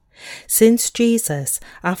mankind. Since Jesus,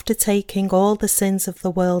 after taking all the sins of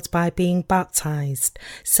the world by being baptized,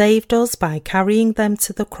 saved us by carrying them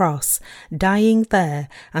to the cross, dying there,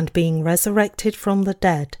 and being resurrected from the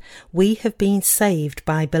dead, we have been saved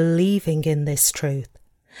by believing in this truth.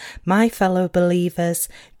 My fellow believers,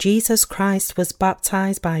 Jesus Christ was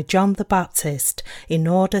baptized by John the Baptist in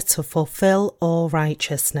order to fulfill all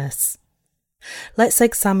righteousness. Let's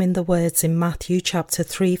examine the words in Matthew chapter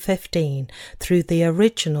 3:15 through the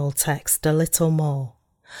original text a little more.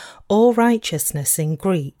 All righteousness in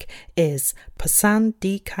Greek is pasan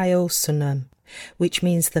dikaiosunum, which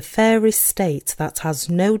means the fairest state that has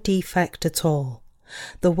no defect at all.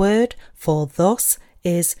 The word for thus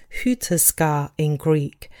is hutaska in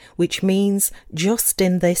Greek, which means just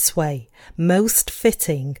in this way, most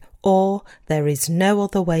fitting, or there is no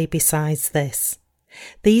other way besides this.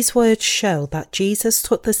 These words show that Jesus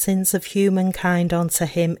took the sins of humankind onto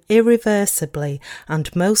him irreversibly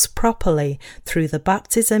and most properly through the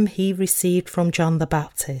baptism he received from John the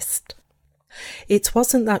Baptist. It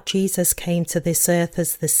wasn't that Jesus came to this earth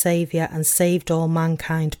as the Saviour and saved all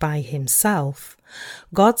mankind by himself.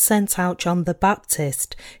 God sent out John the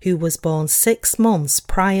Baptist, who was born 6 months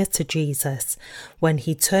prior to Jesus, when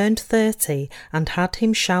he turned 30, and had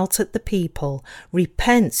him shout at the people,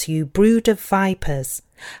 "Repent, you brood of vipers,"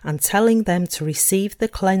 and telling them to receive the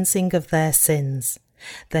cleansing of their sins.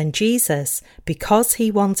 Then Jesus, because he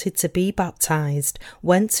wanted to be baptized,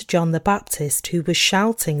 went to John the Baptist, who was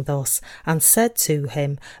shouting thus, and said to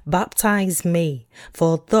him, "Baptize me,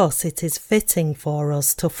 for thus it is fitting for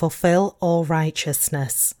us to fulfill all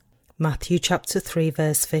righteousness." Matthew chapter 3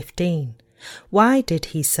 verse 15. Why did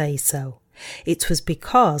he say so? It was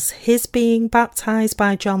because his being baptized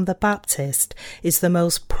by John the Baptist is the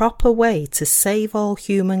most proper way to save all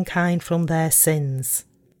humankind from their sins.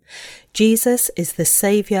 Jesus is the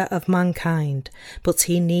Saviour of mankind, but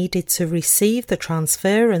he needed to receive the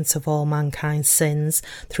transference of all mankind's sins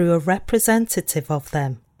through a representative of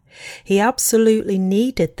them. He absolutely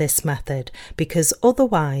needed this method because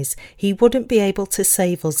otherwise he wouldn't be able to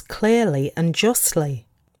save us clearly and justly.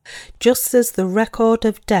 Just as the record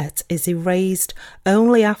of debt is erased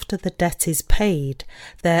only after the debt is paid,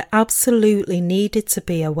 there absolutely needed to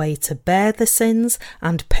be a way to bear the sins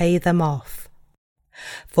and pay them off.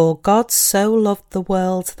 For God so loved the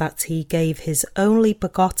world that he gave his only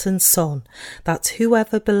begotten Son, that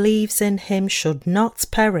whoever believes in him should not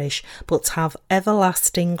perish but have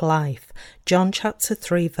everlasting life. John chapter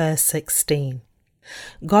 3 verse 16.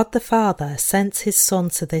 God the Father sent his Son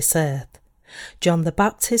to this earth. John the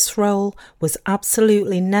Baptist's role was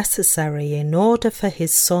absolutely necessary in order for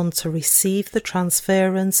his Son to receive the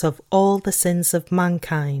transference of all the sins of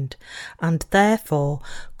mankind, and therefore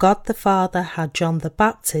God the Father had John the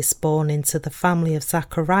Baptist born into the family of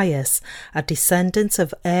Zacharias, a descendant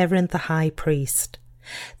of Aaron the high priest.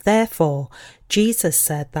 Therefore, Jesus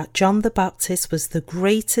said that John the Baptist was the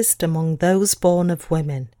greatest among those born of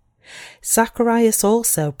women. Zacharias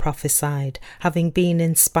also prophesied, having been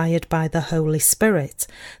inspired by the Holy Spirit,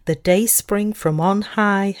 "The dayspring from on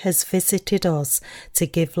high has visited us, to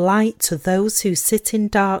give light to those who sit in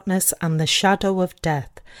darkness and the shadow of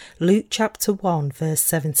death." Luke chapter 1 verse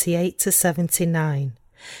 78 to 79.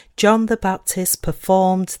 John the Baptist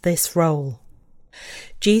performed this role.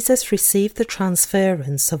 Jesus received the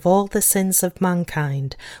transference of all the sins of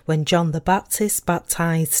mankind when John the Baptist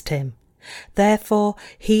baptized him. Therefore,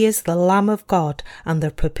 he is the Lamb of God and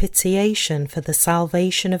the propitiation for the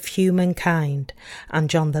salvation of humankind, and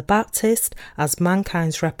John the Baptist, as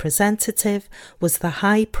mankind's representative, was the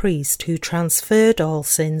high priest who transferred all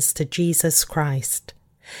sins to Jesus Christ.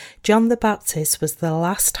 John the Baptist was the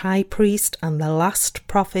last high priest and the last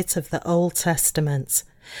prophet of the Old Testament.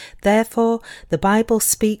 Therefore, the Bible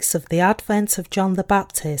speaks of the advent of John the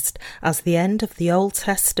Baptist as the end of the Old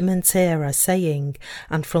Testament era, saying,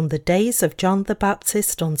 "And from the days of John the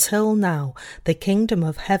Baptist until now, the kingdom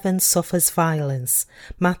of heaven suffers violence."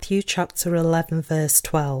 Matthew chapter 11 verse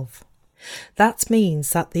 12. That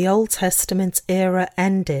means that the Old Testament era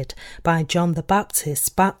ended by John the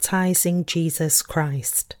Baptist baptizing Jesus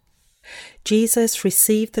Christ. Jesus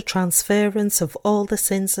received the transference of all the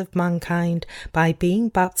sins of mankind by being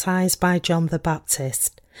baptized by John the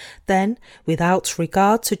Baptist. Then, without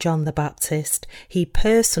regard to John the Baptist, he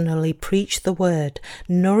personally preached the word,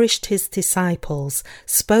 nourished his disciples,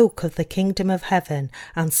 spoke of the kingdom of heaven,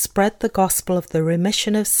 and spread the gospel of the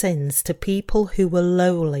remission of sins to people who were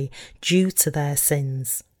lowly due to their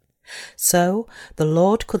sins. So the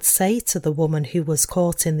Lord could say to the woman who was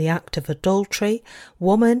caught in the act of adultery,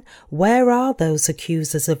 "Woman, where are those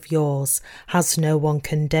accusers of yours? Has no one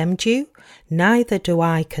condemned you? Neither do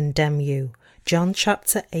I condemn you." John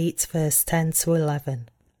chapter 8 verse 10 to 11.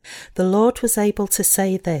 The Lord was able to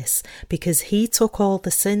say this because he took all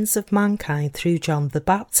the sins of mankind through John the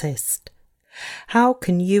Baptist. How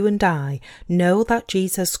can you and I know that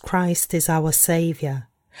Jesus Christ is our Saviour?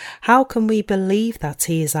 How can we believe that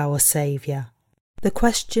he is our Saviour? The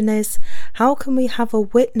question is, how can we have a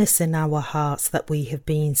witness in our hearts that we have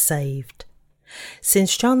been saved?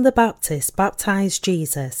 Since John the Baptist baptized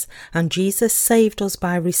Jesus, and Jesus saved us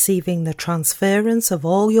by receiving the transference of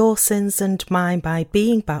all your sins and mine by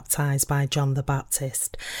being baptized by John the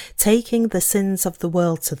Baptist, taking the sins of the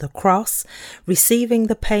world to the cross, receiving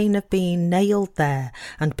the pain of being nailed there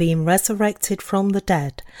and being resurrected from the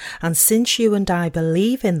dead, and since you and I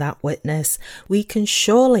believe in that witness, we can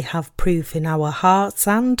surely have proof in our hearts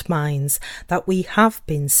and minds that we have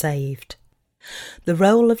been saved. The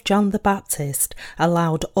role of John the Baptist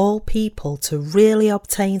allowed all people to really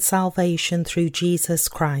obtain salvation through Jesus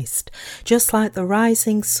Christ, just like the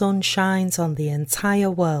rising sun shines on the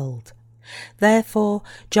entire world. Therefore,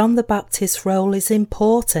 John the Baptist's role is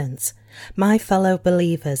important. My fellow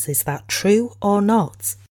believers, is that true or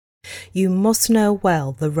not? You must know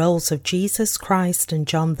well the roles of Jesus Christ and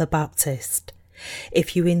John the Baptist.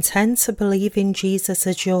 If you intend to believe in Jesus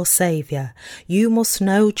as your Saviour, you must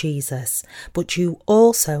know Jesus, but you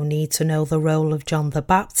also need to know the role of John the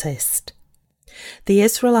Baptist. The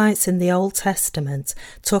Israelites in the Old Testament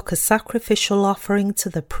took a sacrificial offering to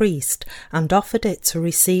the priest and offered it to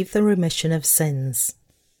receive the remission of sins.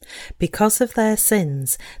 Because of their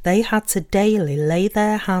sins, they had to daily lay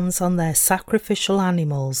their hands on their sacrificial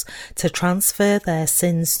animals to transfer their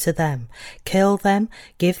sins to them, kill them,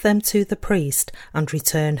 give them to the priest, and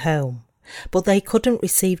return home. But they couldn't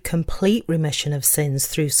receive complete remission of sins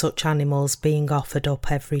through such animals being offered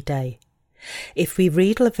up every day. If we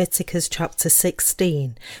read Leviticus chapter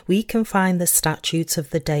 16, we can find the statute of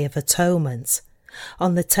the Day of Atonement.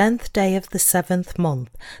 On the 10th day of the 7th month,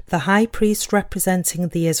 the high priest representing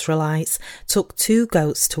the Israelites took 2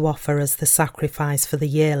 goats to offer as the sacrifice for the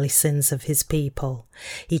yearly sins of his people.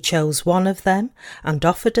 He chose one of them and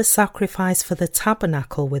offered a sacrifice for the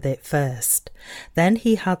tabernacle with it first. Then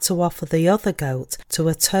he had to offer the other goat to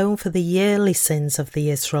atone for the yearly sins of the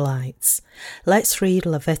Israelites. Let's read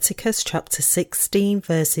Leviticus chapter 16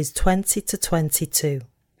 verses 20 to 22.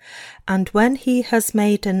 And when he has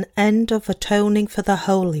made an end of atoning for the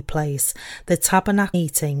holy place, the tabernacle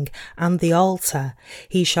meeting, and the altar,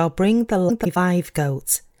 he shall bring the live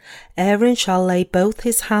goat. Aaron shall lay both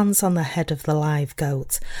his hands on the head of the live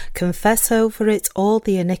goat, confess over it all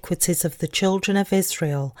the iniquities of the children of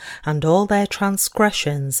Israel, and all their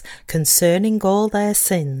transgressions concerning all their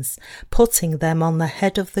sins, putting them on the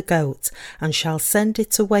head of the goat, and shall send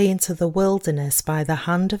it away into the wilderness by the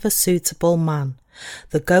hand of a suitable man.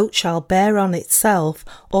 The goat shall bear on itself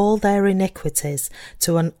all their iniquities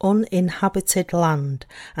to an uninhabited land,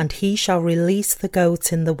 and he shall release the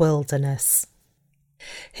goat in the wilderness.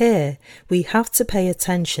 Here we have to pay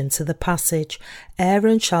attention to the passage,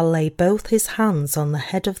 Aaron shall lay both his hands on the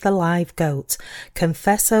head of the live goat,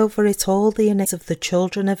 confess over it all the iniquities of the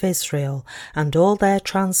children of Israel, and all their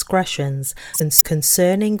transgressions, and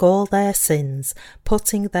concerning all their sins,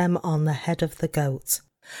 putting them on the head of the goat.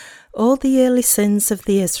 All the early sins of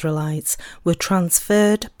the Israelites were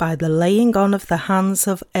transferred by the laying on of the hands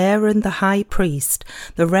of Aaron the high priest,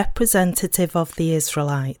 the representative of the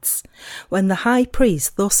Israelites. When the high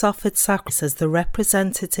priest thus offered sacrifice as the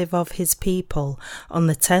representative of his people on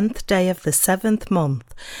the 10th day of the 7th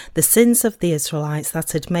month, the sins of the Israelites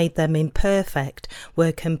that had made them imperfect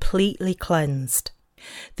were completely cleansed.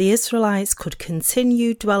 The Israelites could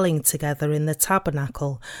continue dwelling together in the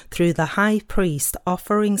tabernacle through the high priest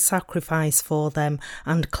offering sacrifice for them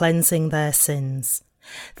and cleansing their sins.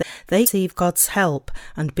 They receive God's help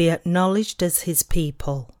and be acknowledged as his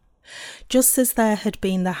people. Just as there had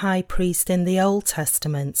been the high priest in the Old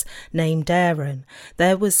Testament named Aaron,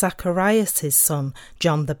 there was Zacharias' son,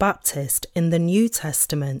 John the Baptist, in the New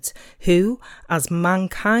Testament, who, as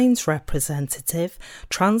mankind's representative,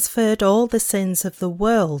 transferred all the sins of the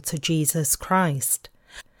world to Jesus Christ.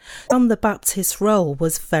 John the Baptist's role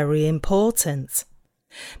was very important.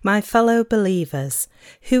 My fellow believers,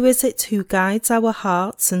 who is it who guides our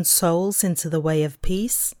hearts and souls into the way of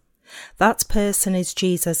peace? That person is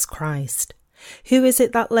Jesus Christ. Who is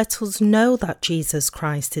it that let us know that Jesus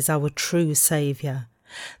Christ is our true Saviour?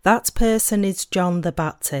 That person is John the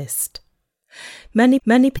Baptist. Many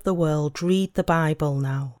people of the world read the Bible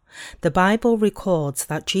now. The Bible records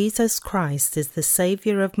that Jesus Christ is the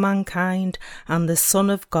Saviour of mankind and the Son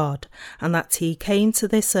of God, and that he came to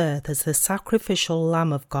this earth as the sacrificial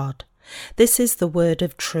Lamb of God. This is the word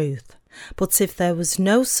of truth. But if there was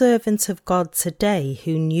no servant of God today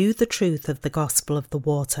who knew the truth of the gospel of the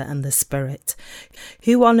water and the Spirit,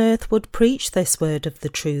 who on earth would preach this word of the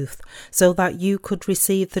truth so that you could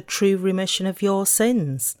receive the true remission of your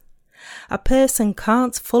sins? A person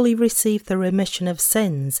can't fully receive the remission of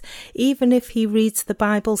sins even if he reads the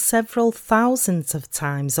Bible several thousands of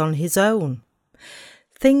times on his own.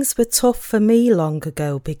 Things were tough for me long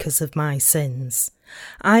ago because of my sins.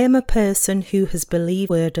 I am a person who has believed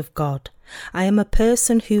the word of God. I am a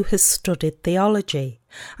person who has studied theology.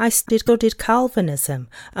 I studied Calvinism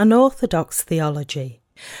and Orthodox theology.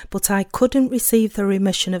 But I couldn't receive the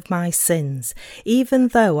remission of my sins, even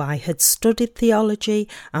though I had studied theology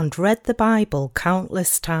and read the Bible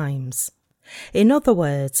countless times. In other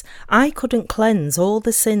words, I couldn't cleanse all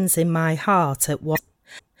the sins in my heart at once.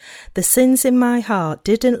 The sins in my heart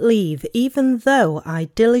didn't leave even though I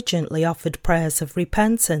diligently offered prayers of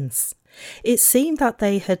repentance. It seemed that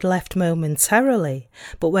they had left momentarily,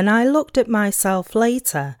 but when I looked at myself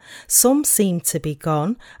later, some seemed to be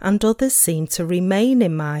gone and others seemed to remain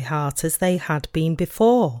in my heart as they had been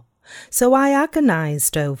before. So I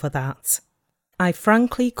agonized over that. I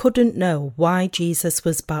frankly couldn't know why Jesus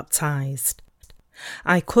was baptized.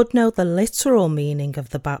 I could know the literal meaning of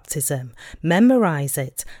the baptism, memorize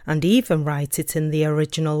it, and even write it in the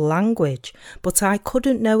original language, but I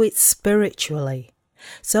couldn't know it spiritually.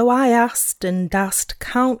 So I asked and asked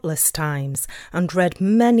countless times and read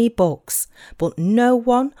many books, but no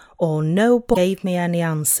one or no book gave me any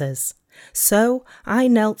answers. So I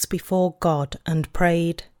knelt before God and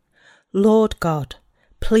prayed, Lord God,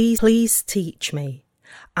 please teach me.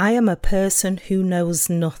 I am a person who knows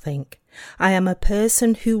nothing. I am a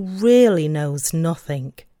person who really knows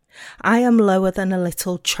nothing. I am lower than a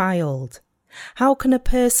little child. How can a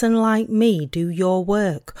person like me do your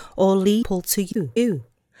work or lead people to you?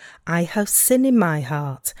 I have sin in my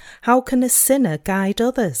heart. How can a sinner guide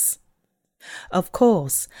others? Of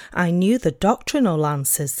course, I knew the doctrinal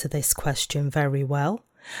answers to this question very well.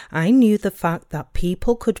 I knew the fact that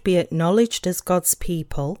people could be acknowledged as God's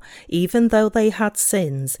people, even though they had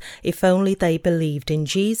sins, if only they believed in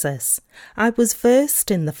Jesus. I was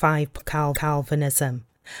versed in the 5 Calvinism,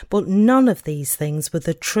 but none of these things were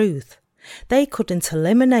the truth. They couldn't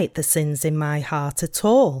eliminate the sins in my heart at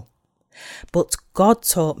all. But God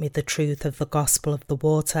taught me the truth of the gospel of the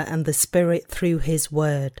water and the Spirit through his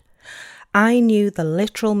word. I knew the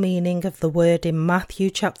literal meaning of the word in Matthew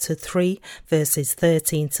chapter 3, verses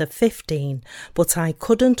 13 to 15, but I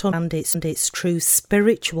couldn't understand its true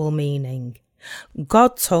spiritual meaning.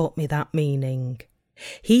 God taught me that meaning.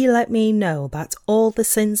 He let me know that all the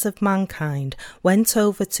sins of mankind went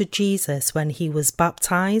over to Jesus when he was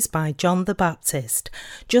baptized by John the Baptist,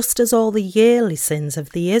 just as all the yearly sins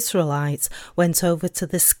of the Israelites went over to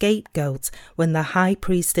the scapegoat when the high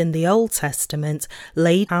priest in the Old Testament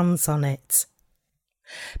laid hands on it.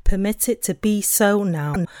 Permit it to be so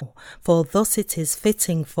now, for thus it is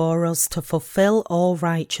fitting for us to fulfill all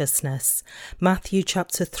righteousness. Matthew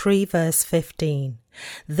chapter 3 verse 15.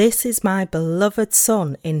 This is my beloved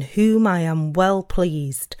Son, in whom I am well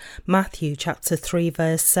pleased. Matthew chapter 3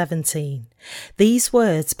 verse 17. These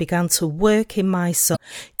words began to work in my soul.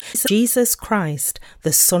 Jesus Christ,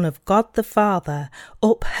 the Son of God the Father,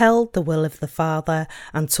 upheld the will of the Father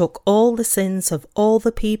and took all the sins of all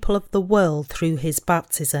the people of the world through his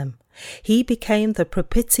baptism. He became the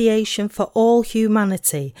propitiation for all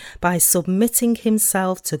humanity by submitting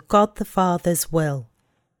himself to God the Father's will.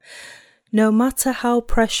 No matter how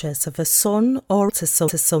precious of a son or to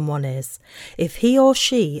someone is, if he or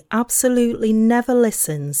she absolutely never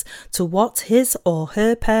listens to what his or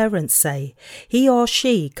her parents say, he or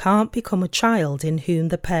she can't become a child in whom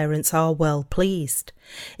the parents are well pleased.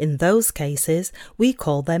 In those cases, we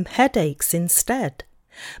call them headaches instead.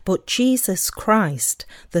 But Jesus Christ,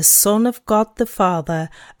 the Son of God the Father,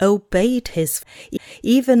 obeyed his,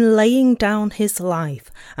 even laying down his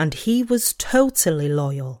life, and he was totally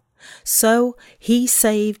loyal. So he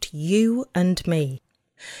saved you and me.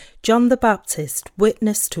 John the Baptist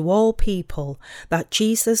witnessed to all people that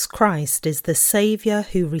Jesus Christ is the Saviour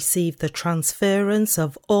who received the transference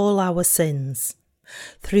of all our sins.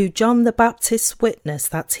 Through John the Baptist's witness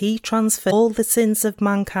that he transferred all the sins of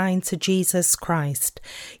mankind to Jesus Christ,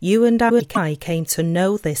 you and I came to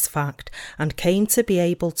know this fact and came to be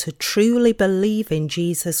able to truly believe in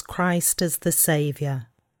Jesus Christ as the Saviour.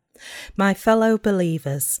 My fellow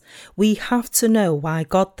believers, we have to know why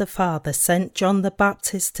God the Father sent John the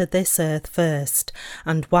Baptist to this earth first,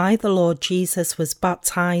 and why the Lord Jesus was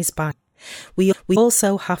baptized by him. We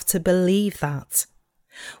also have to believe that.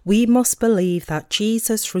 We must believe that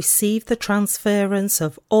Jesus received the transference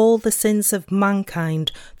of all the sins of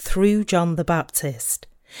mankind through John the Baptist.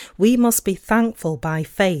 We must be thankful by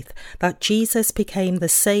faith that Jesus became the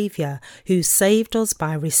Saviour who saved us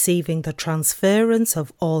by receiving the transference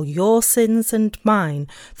of all your sins and mine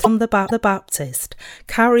from the Baptist,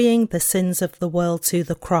 carrying the sins of the world to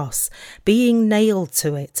the cross, being nailed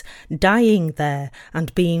to it, dying there,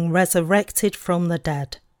 and being resurrected from the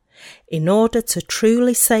dead. In order to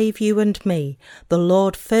truly save you and me, the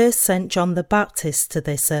Lord first sent John the Baptist to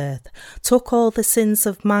this earth, took all the sins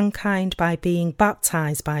of mankind by being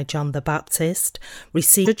baptized by John the Baptist,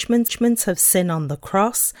 received judgment of sin on the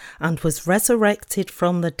cross, and was resurrected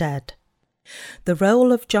from the dead. The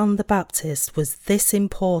role of John the Baptist was this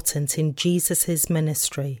important in Jesus'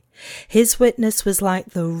 ministry. His witness was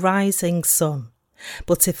like the rising sun.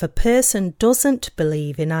 But if a person doesn't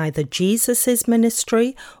believe in either Jesus'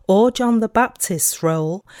 ministry or John the Baptist's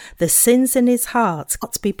role, the sins in his heart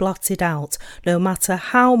can't be blotted out, no matter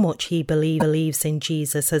how much he believes in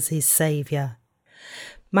Jesus as his Saviour.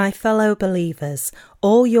 My fellow believers,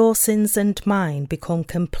 all your sins and mine become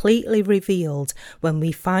completely revealed when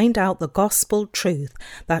we find out the gospel truth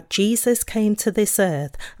that Jesus came to this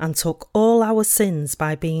earth and took all our sins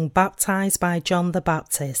by being baptized by John the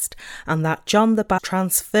Baptist, and that John the Baptist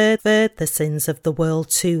transferred the sins of the world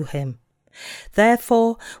to him.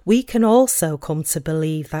 Therefore, we can also come to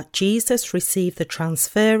believe that Jesus received the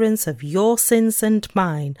transference of your sins and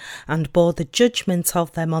mine and bore the judgment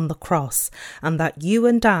of them on the cross, and that you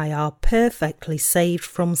and I are perfectly saved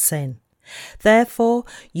from sin. Therefore,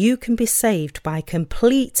 you can be saved by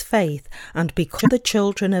complete faith and become the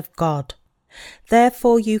children of God.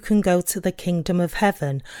 Therefore, you can go to the kingdom of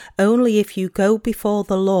heaven only if you go before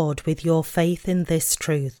the Lord with your faith in this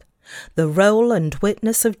truth. The role and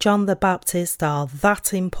witness of John the Baptist are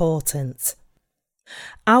that important.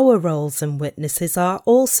 Our roles and witnesses are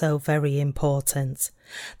also very important.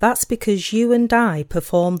 That's because you and I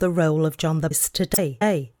perform the role of John the Baptist today.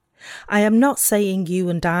 I am not saying you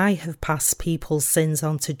and I have passed people's sins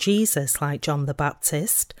on to Jesus like John the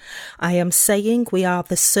Baptist. I am saying we are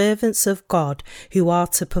the servants of God who are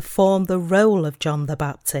to perform the role of John the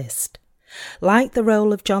Baptist. Like the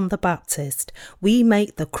role of John the Baptist, we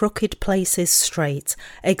make the crooked places straight,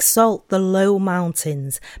 exalt the low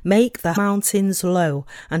mountains, make the mountains low,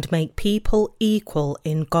 and make people equal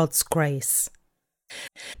in God's grace.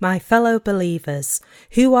 My fellow believers,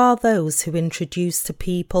 who are those who introduce to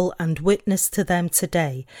people and witness to them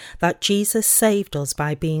today that Jesus saved us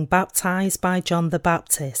by being baptized by John the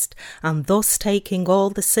Baptist and thus taking all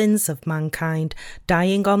the sins of mankind,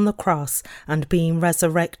 dying on the cross and being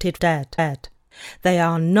resurrected dead? They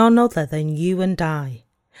are none other than you and I.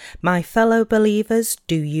 My fellow believers,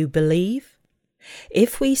 do you believe?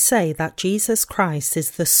 If we say that Jesus Christ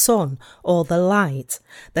is the sun or the light,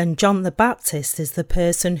 then John the Baptist is the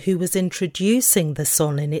person who was introducing the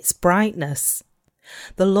sun in its brightness.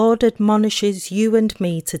 The Lord admonishes you and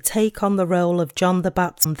me to take on the role of John the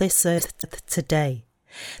Baptist on this earth today.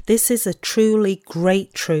 This is a truly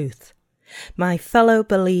great truth. My fellow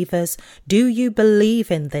believers, do you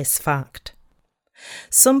believe in this fact?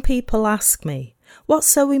 Some people ask me, what's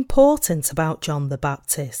so important about John the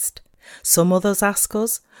Baptist? Some others ask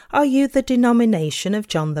us, are you the denomination of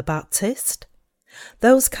John the Baptist?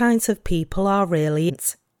 Those kinds of people are really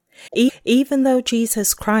it. Even though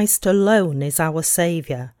Jesus Christ alone is our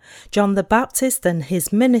Saviour, John the Baptist and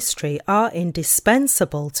his ministry are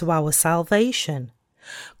indispensable to our salvation.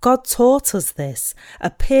 God taught us this,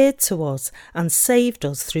 appeared to us, and saved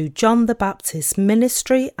us through John the Baptist's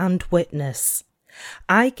ministry and witness.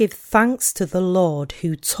 I give thanks to the Lord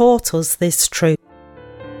who taught us this truth.